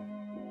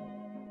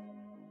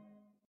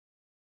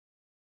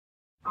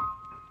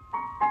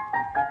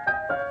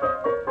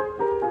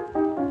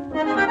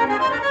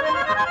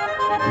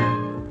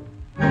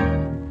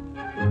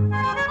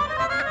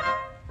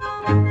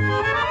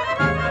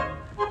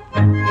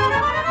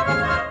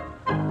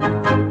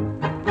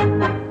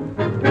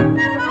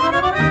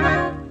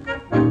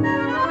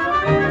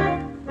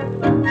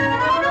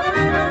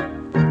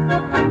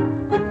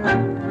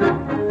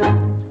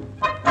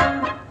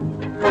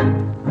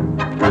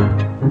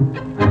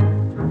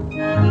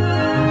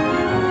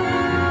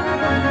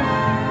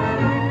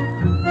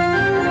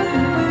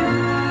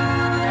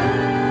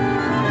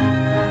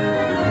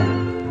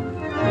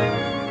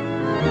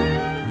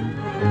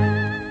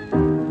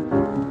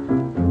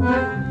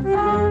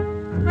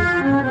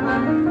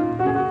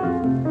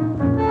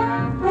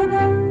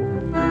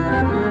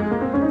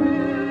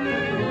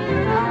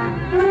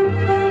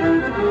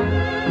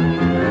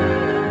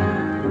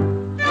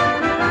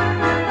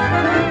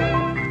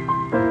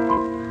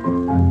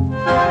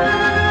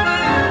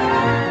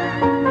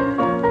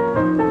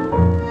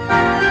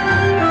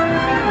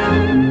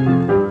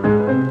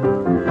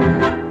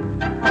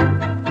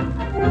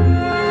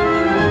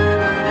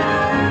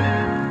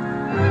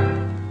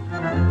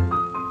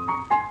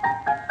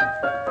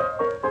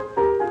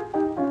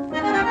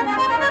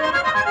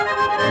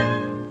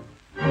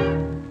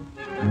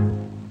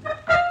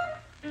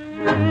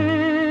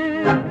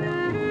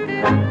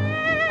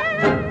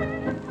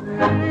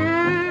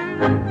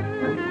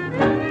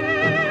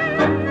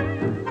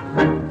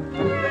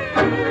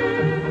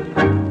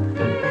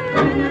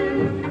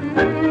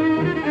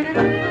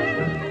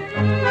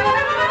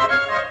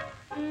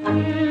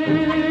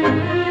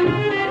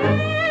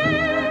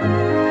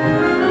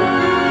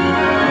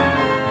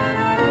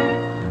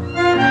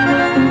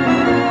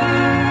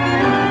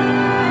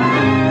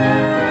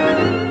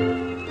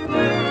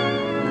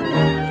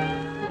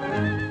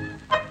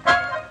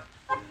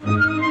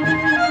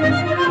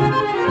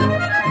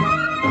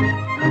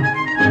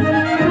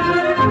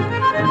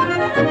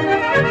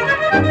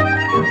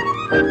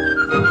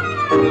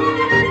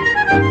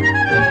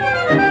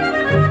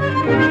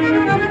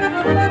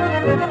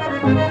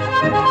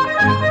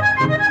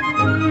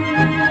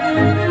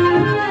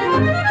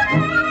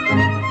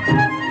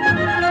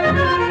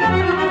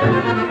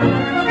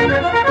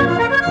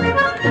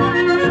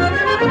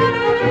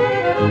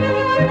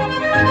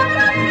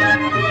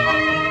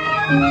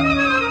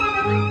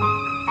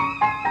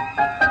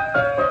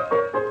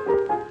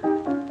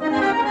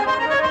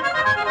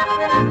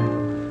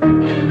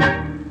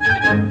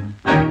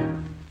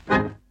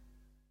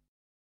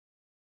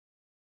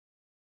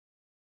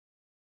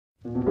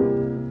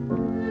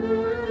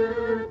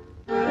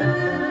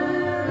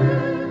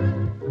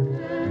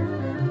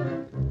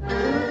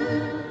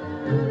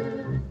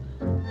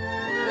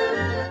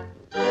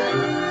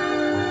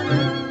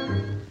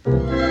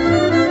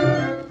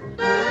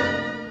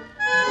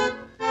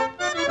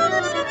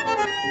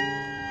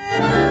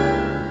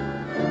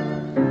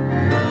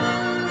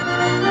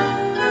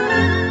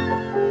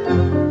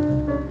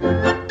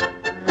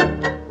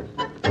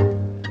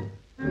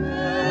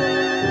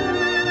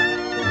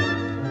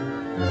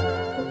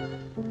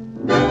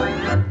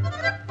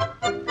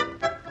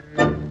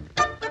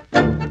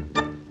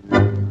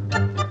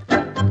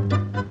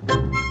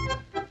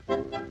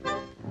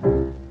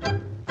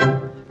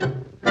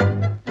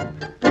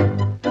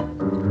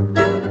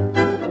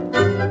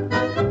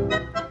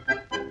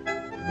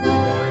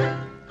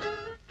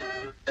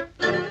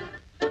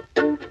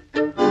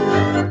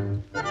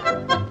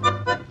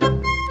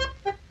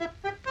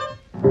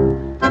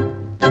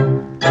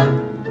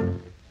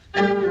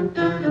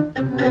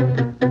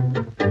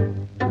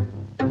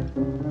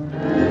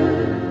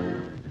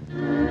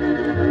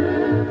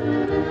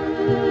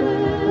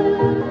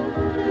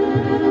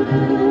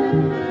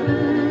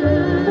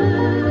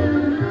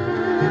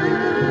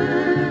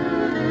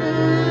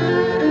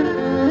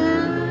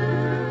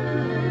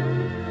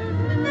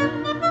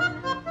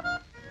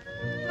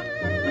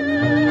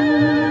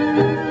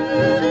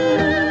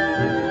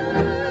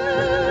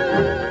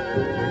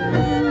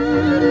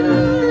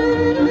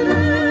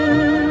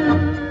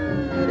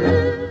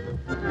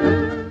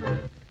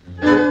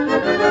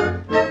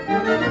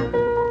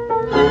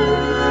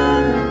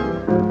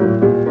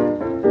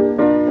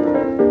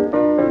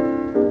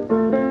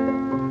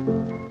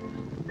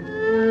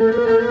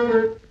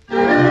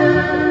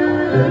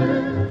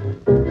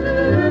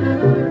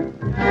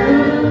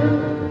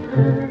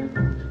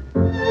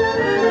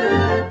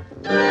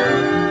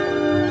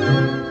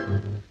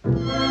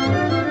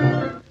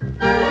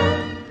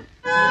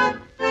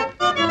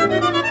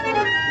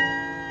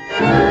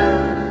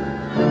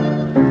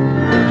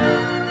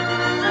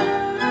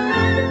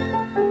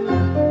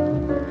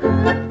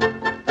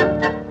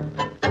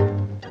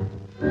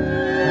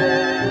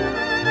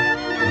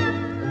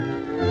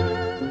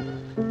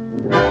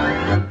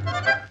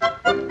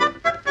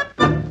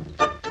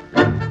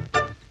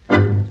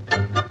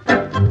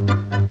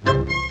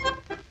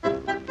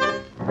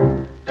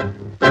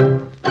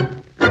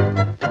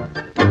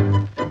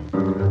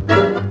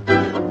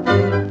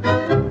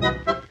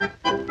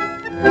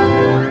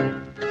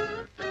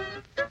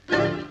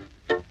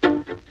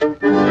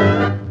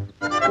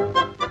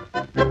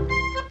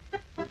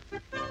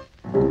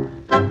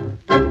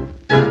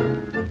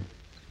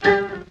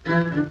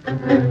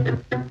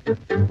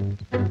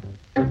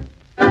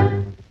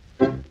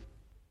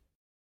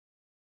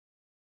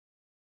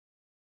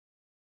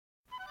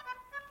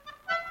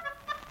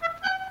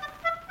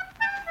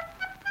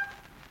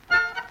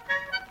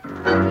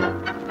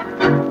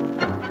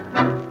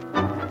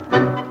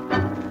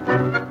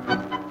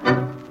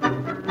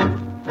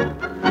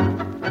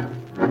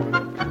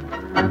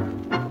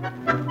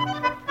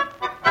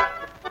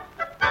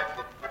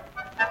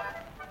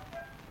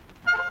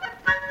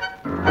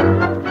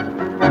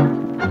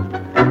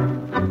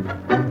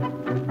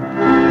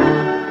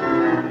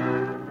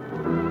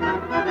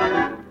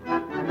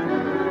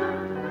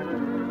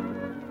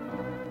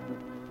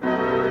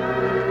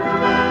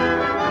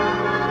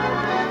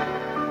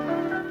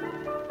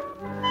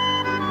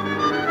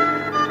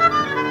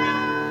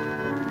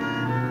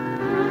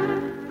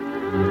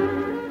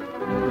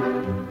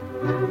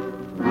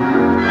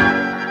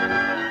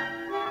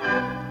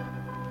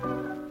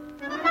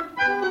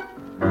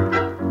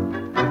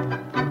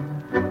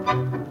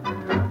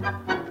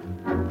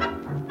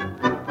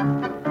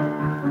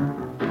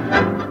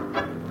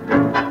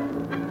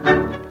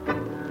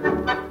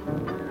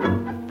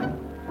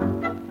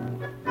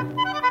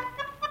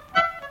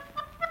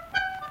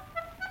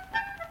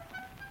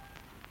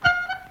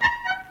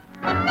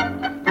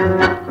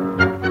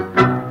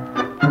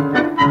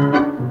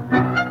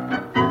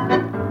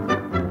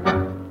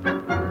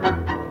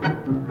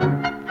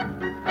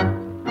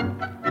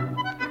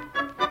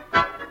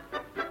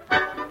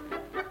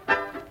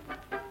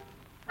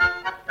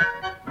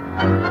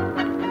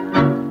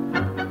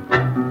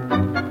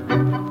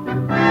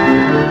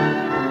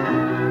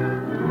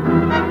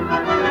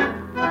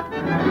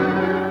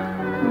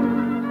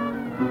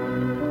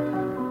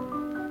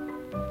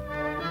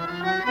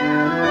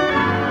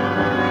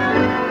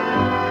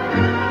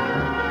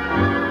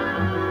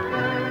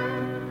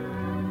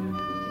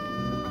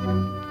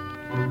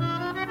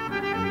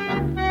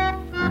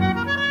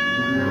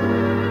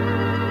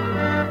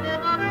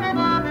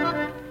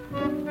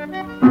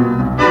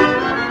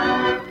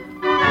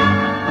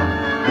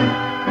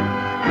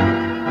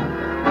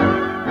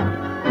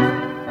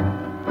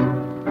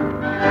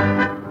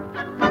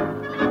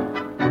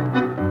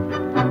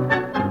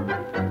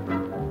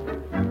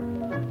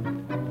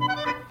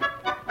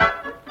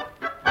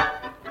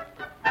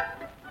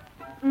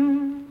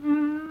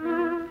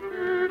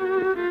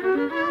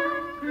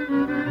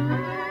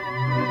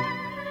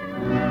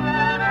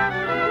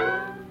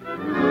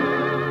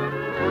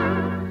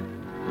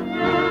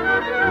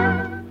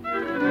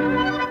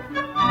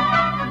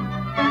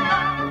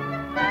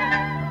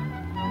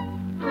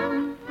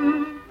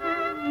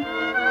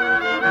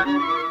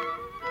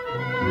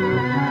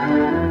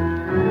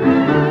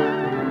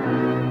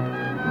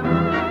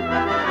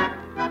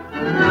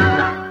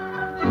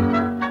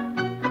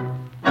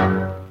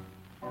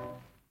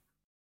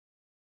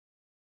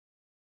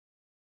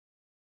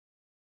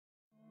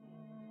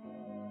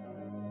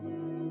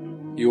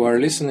 You are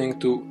listening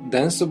to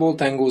Danceable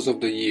Tangos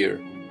of the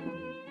Year,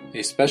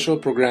 a special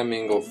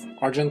programming of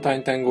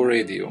Argentine Tango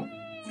Radio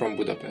from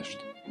Budapest.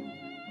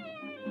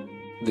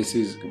 This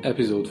is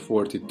episode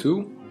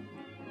 42,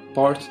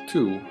 part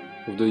 2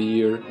 of the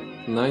year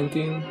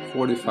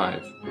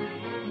 1945.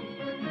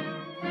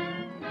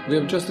 We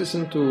have just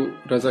listened to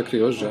Reza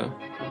Criollo,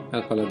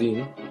 El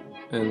Paladin,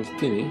 and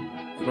Tini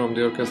from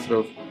the orchestra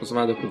of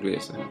Osvaldo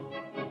Pugliese.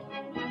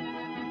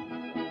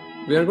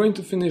 We are going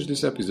to finish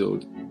this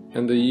episode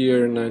and the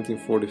year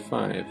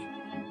 1945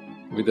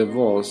 with a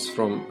waltz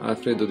from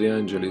Alfredo De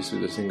Angelis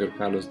with the singer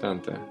Carlos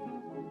Dante,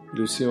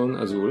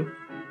 Ilusión Azul,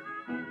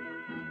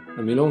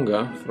 a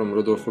milonga from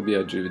Rodolfo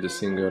Biaggi with the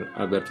singer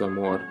Alberto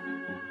Amor,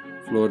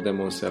 Flor de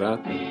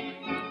Montserrat,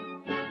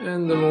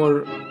 and the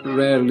more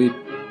rarely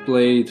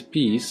played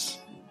piece,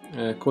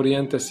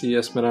 Corrientes y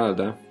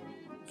Esmeralda,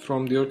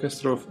 from the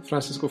orchestra of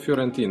Francisco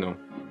Fiorentino.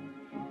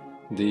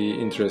 The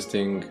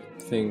interesting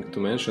thing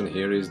to mention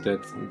here is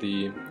that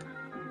the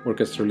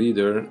orchestra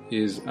leader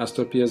is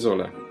Astor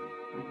Piazzolla,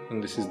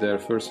 and this is their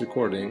first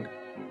recording,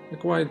 a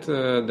quite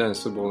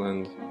danceable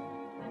and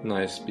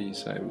nice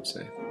piece, I would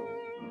say.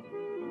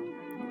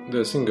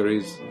 The singer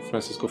is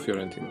Francisco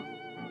Fiorentino.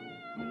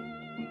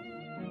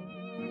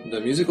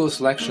 The musical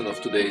selection of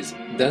today's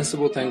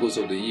Danceable Tangos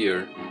of the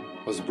Year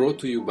was brought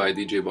to you by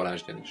DJ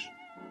Balázs Denis.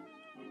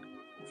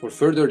 For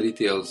further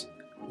details,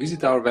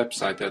 visit our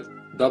website at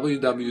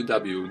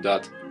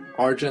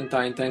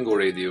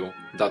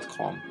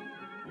www.argentinetangoradio.com.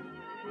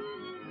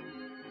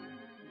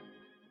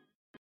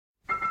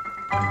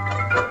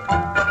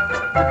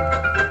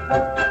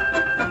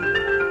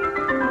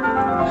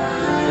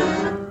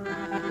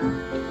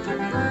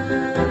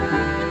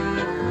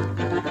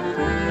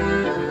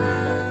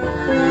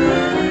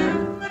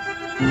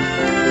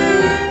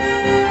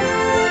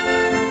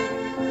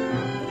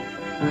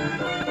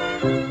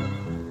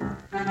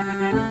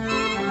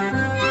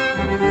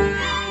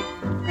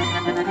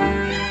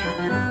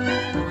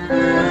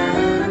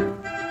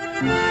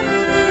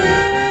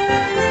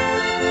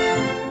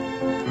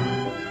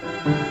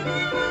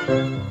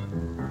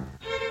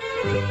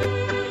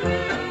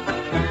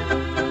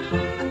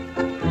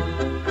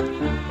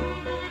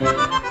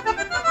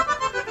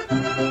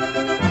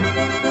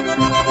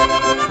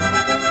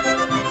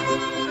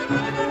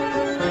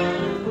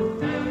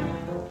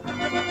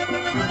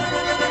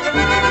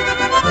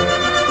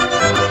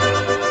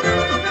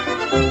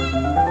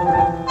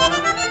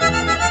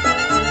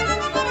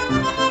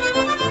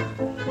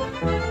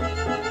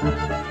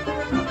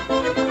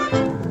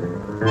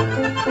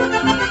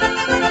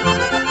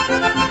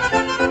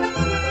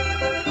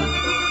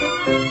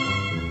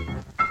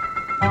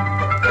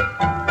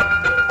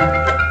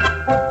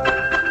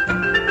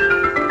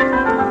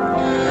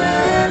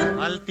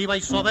 altiva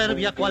y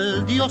soberbia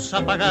cual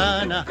diosa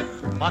pagana,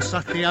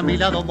 pasaste a mi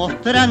lado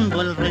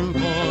mostrando el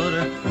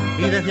rencor,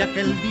 y desde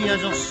aquel día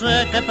yo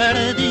sé que he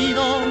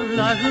perdido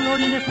la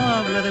gloria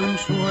inefable de un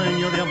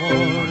sueño de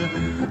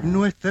amor.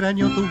 No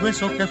extraño tus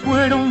besos que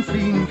fueron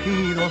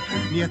fingidos,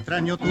 ni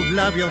extraño tus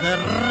labios de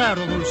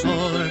raro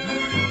dulzor.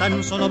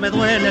 Tan solo me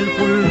duele el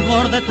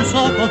fulgor de tus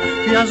ojos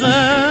que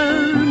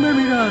ayer me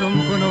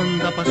miraron con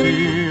honda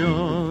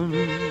pasión.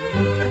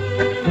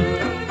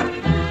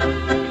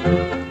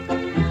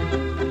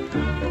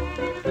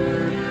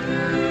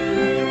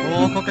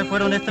 Ojos que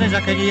fueron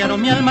estrellas que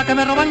guiaron mi alma, que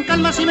me roban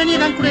calmas y me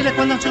niegan crueles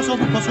cuando ansioso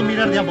busco su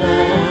mirar de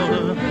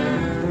amor.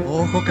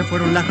 Ojos que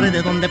fueron las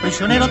redes donde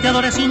prisionero te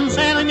adoré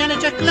sincero y me han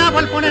hecho esclavo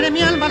al poner en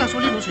mi alma la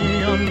azul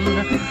ilusión.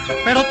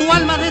 Pero tu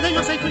alma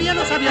desdeñosa y fría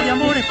no sabía de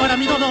amores para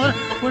mi dolor.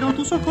 Fueron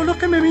tus ojos los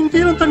que me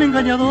mintieron tan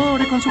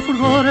engañadores con su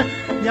fulgor.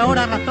 Y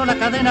ahora arrastró la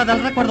cadena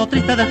del recuerdo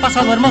triste del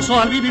pasado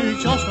hermoso al vivir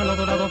dichoso en los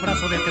dorados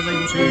brazos de aquella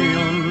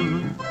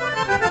ilusión.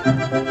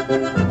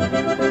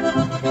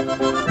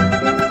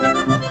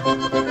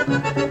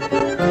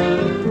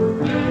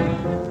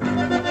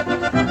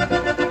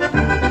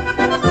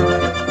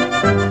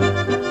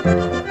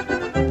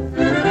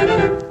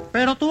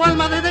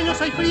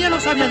 No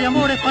sabía de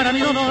amores para mi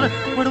dolor.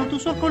 Fueron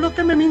tus ojos los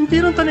que me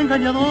mintieron tan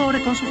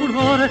engañadores con su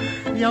fulgor.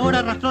 Y ahora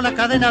arrastró la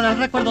cadena del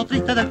recuerdo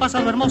triste del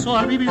pasado hermoso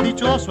al vivir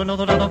dichoso en los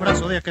dorados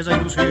brazos de aquella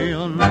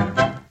ilusión.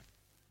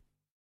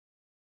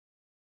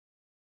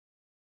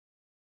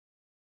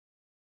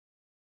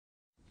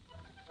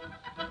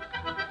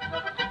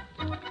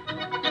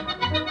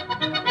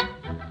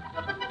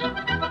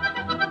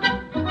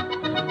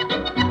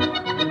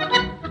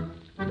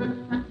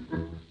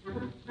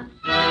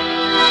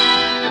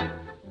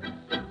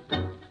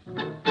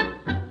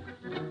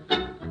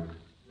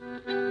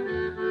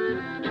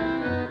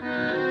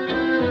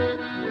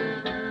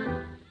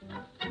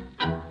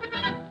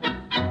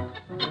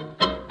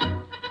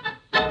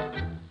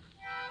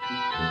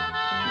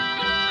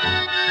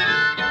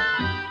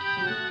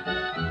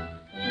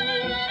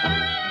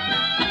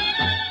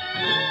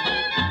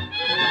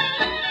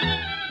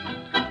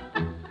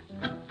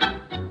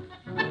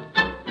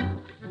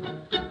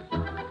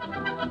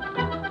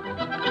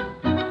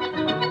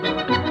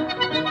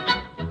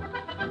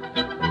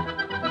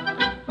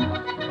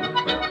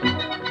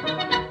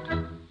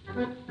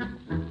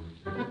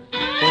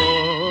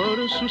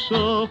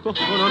 Ojos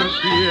color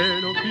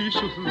cielo y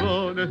sus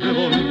dones de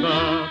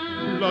bondad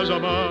la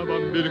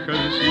llamaban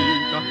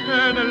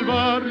virgencita en el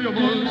barrio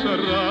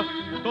Montserrat.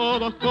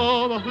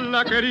 Todos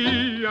la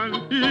querían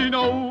y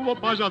no hubo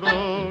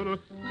payador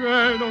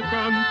que no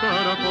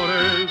cantara por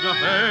ella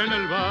en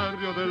el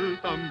barrio del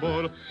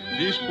tambor.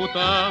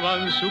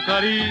 Disputaban su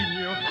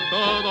cariño,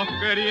 todos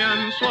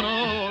querían su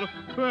honor,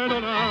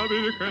 pero la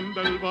virgen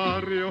del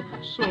barrio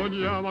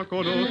soñaba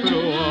con otro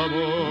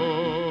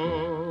amor.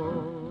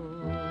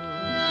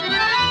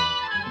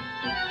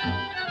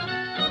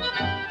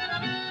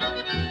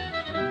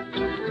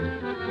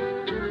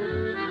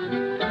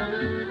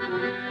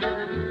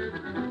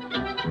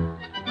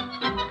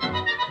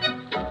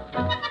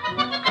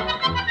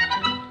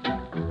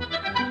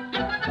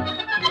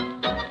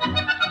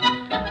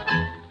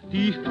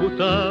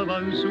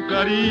 Disputaban su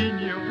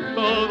cariño,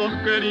 todos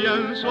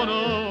querían su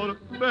honor,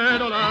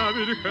 pero la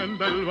virgen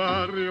del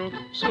barrio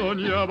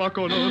soñaba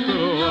con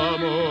otro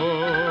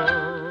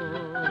amor.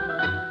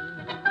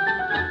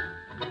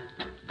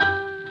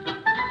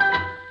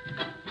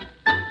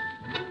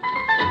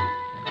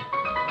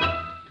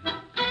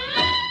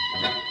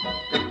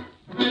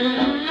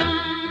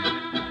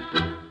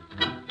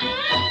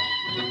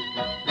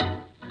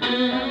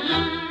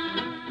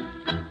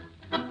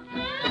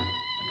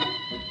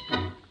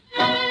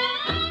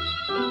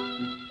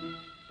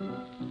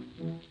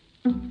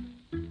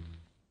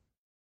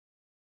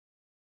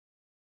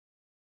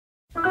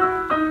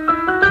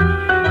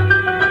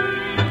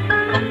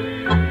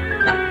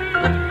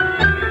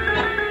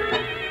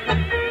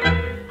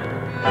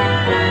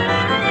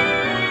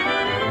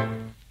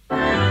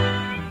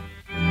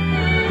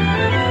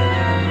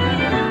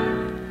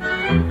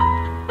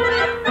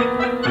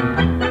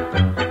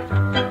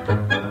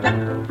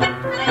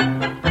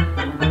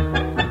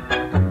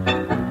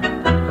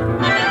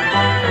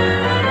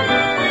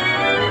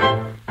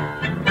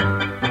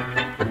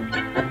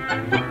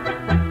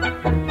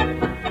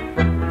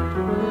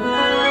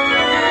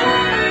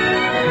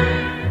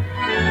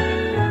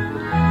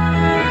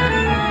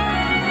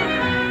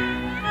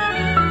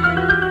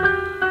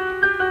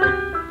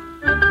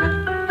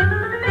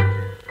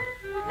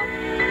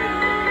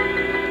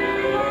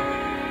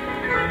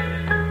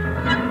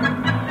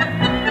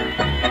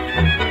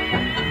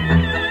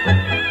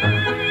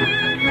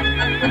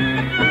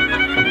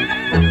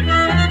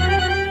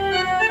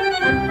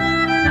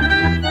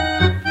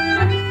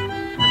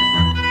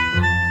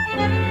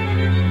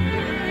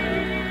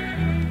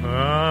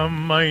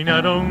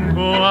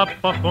 Narongo a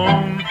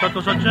Pajonta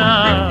tus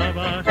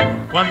ochavas,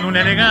 cuando un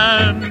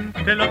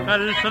elegante lo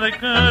calzó de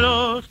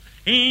caros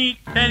y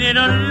te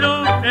dieron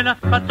luz en las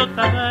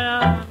patotas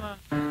bravas.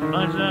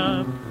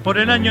 allá por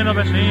el año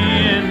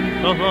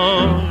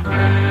 902,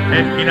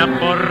 esquina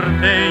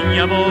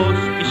porteña vos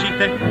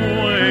hiciste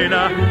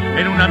escuela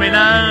en una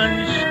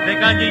melange de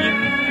calle y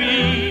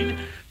infin,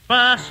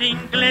 paz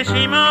inglés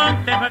y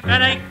montes,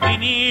 bacara y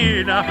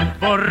quiniela,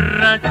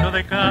 borracho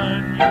de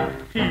caña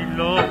y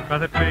loca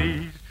de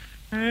pis.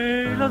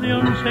 El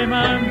odión se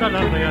manda a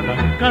la Real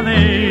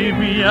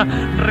Academia,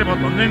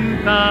 rebotón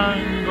en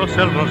tangos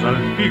el Rosal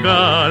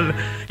Pigal,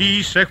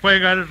 y se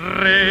juega el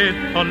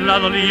reto la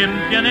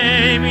doliente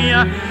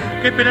anemia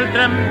que espera el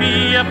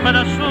tranvía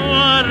para su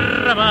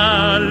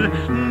arrabal.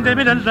 De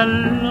Meralda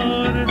al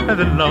norte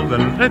del lado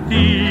del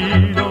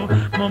Retiro,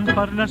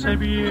 Montparnasse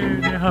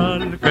viene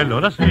al que la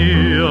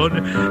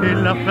oración es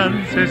la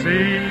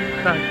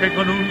francesita que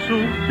con un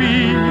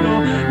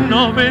suspiro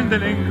no vende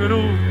el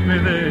engrume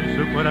de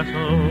su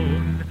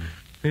corazón.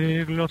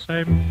 Te glosa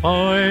en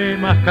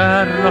poemas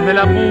Carlos de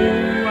la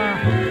Púa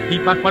y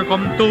Pascual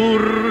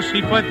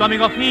Contursi fue tu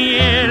amigo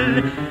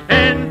fiel.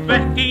 En tu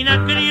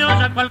esquina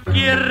criolla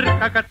cualquier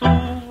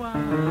cacatúa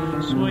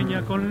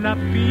sueña con la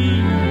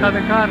pinta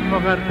de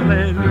Carlos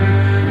Gardel.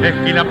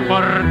 Esquina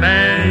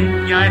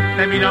porteña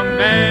este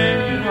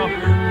milonguero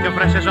te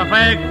ofrece su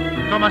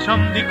afecto más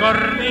hondo y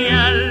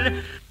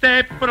cordial,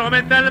 te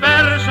promete el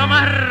verso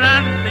más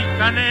rante y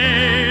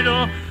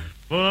canero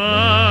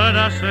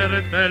para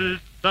hacerte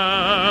el tango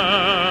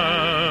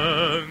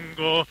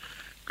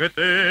que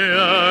te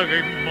haga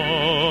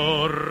inmortal.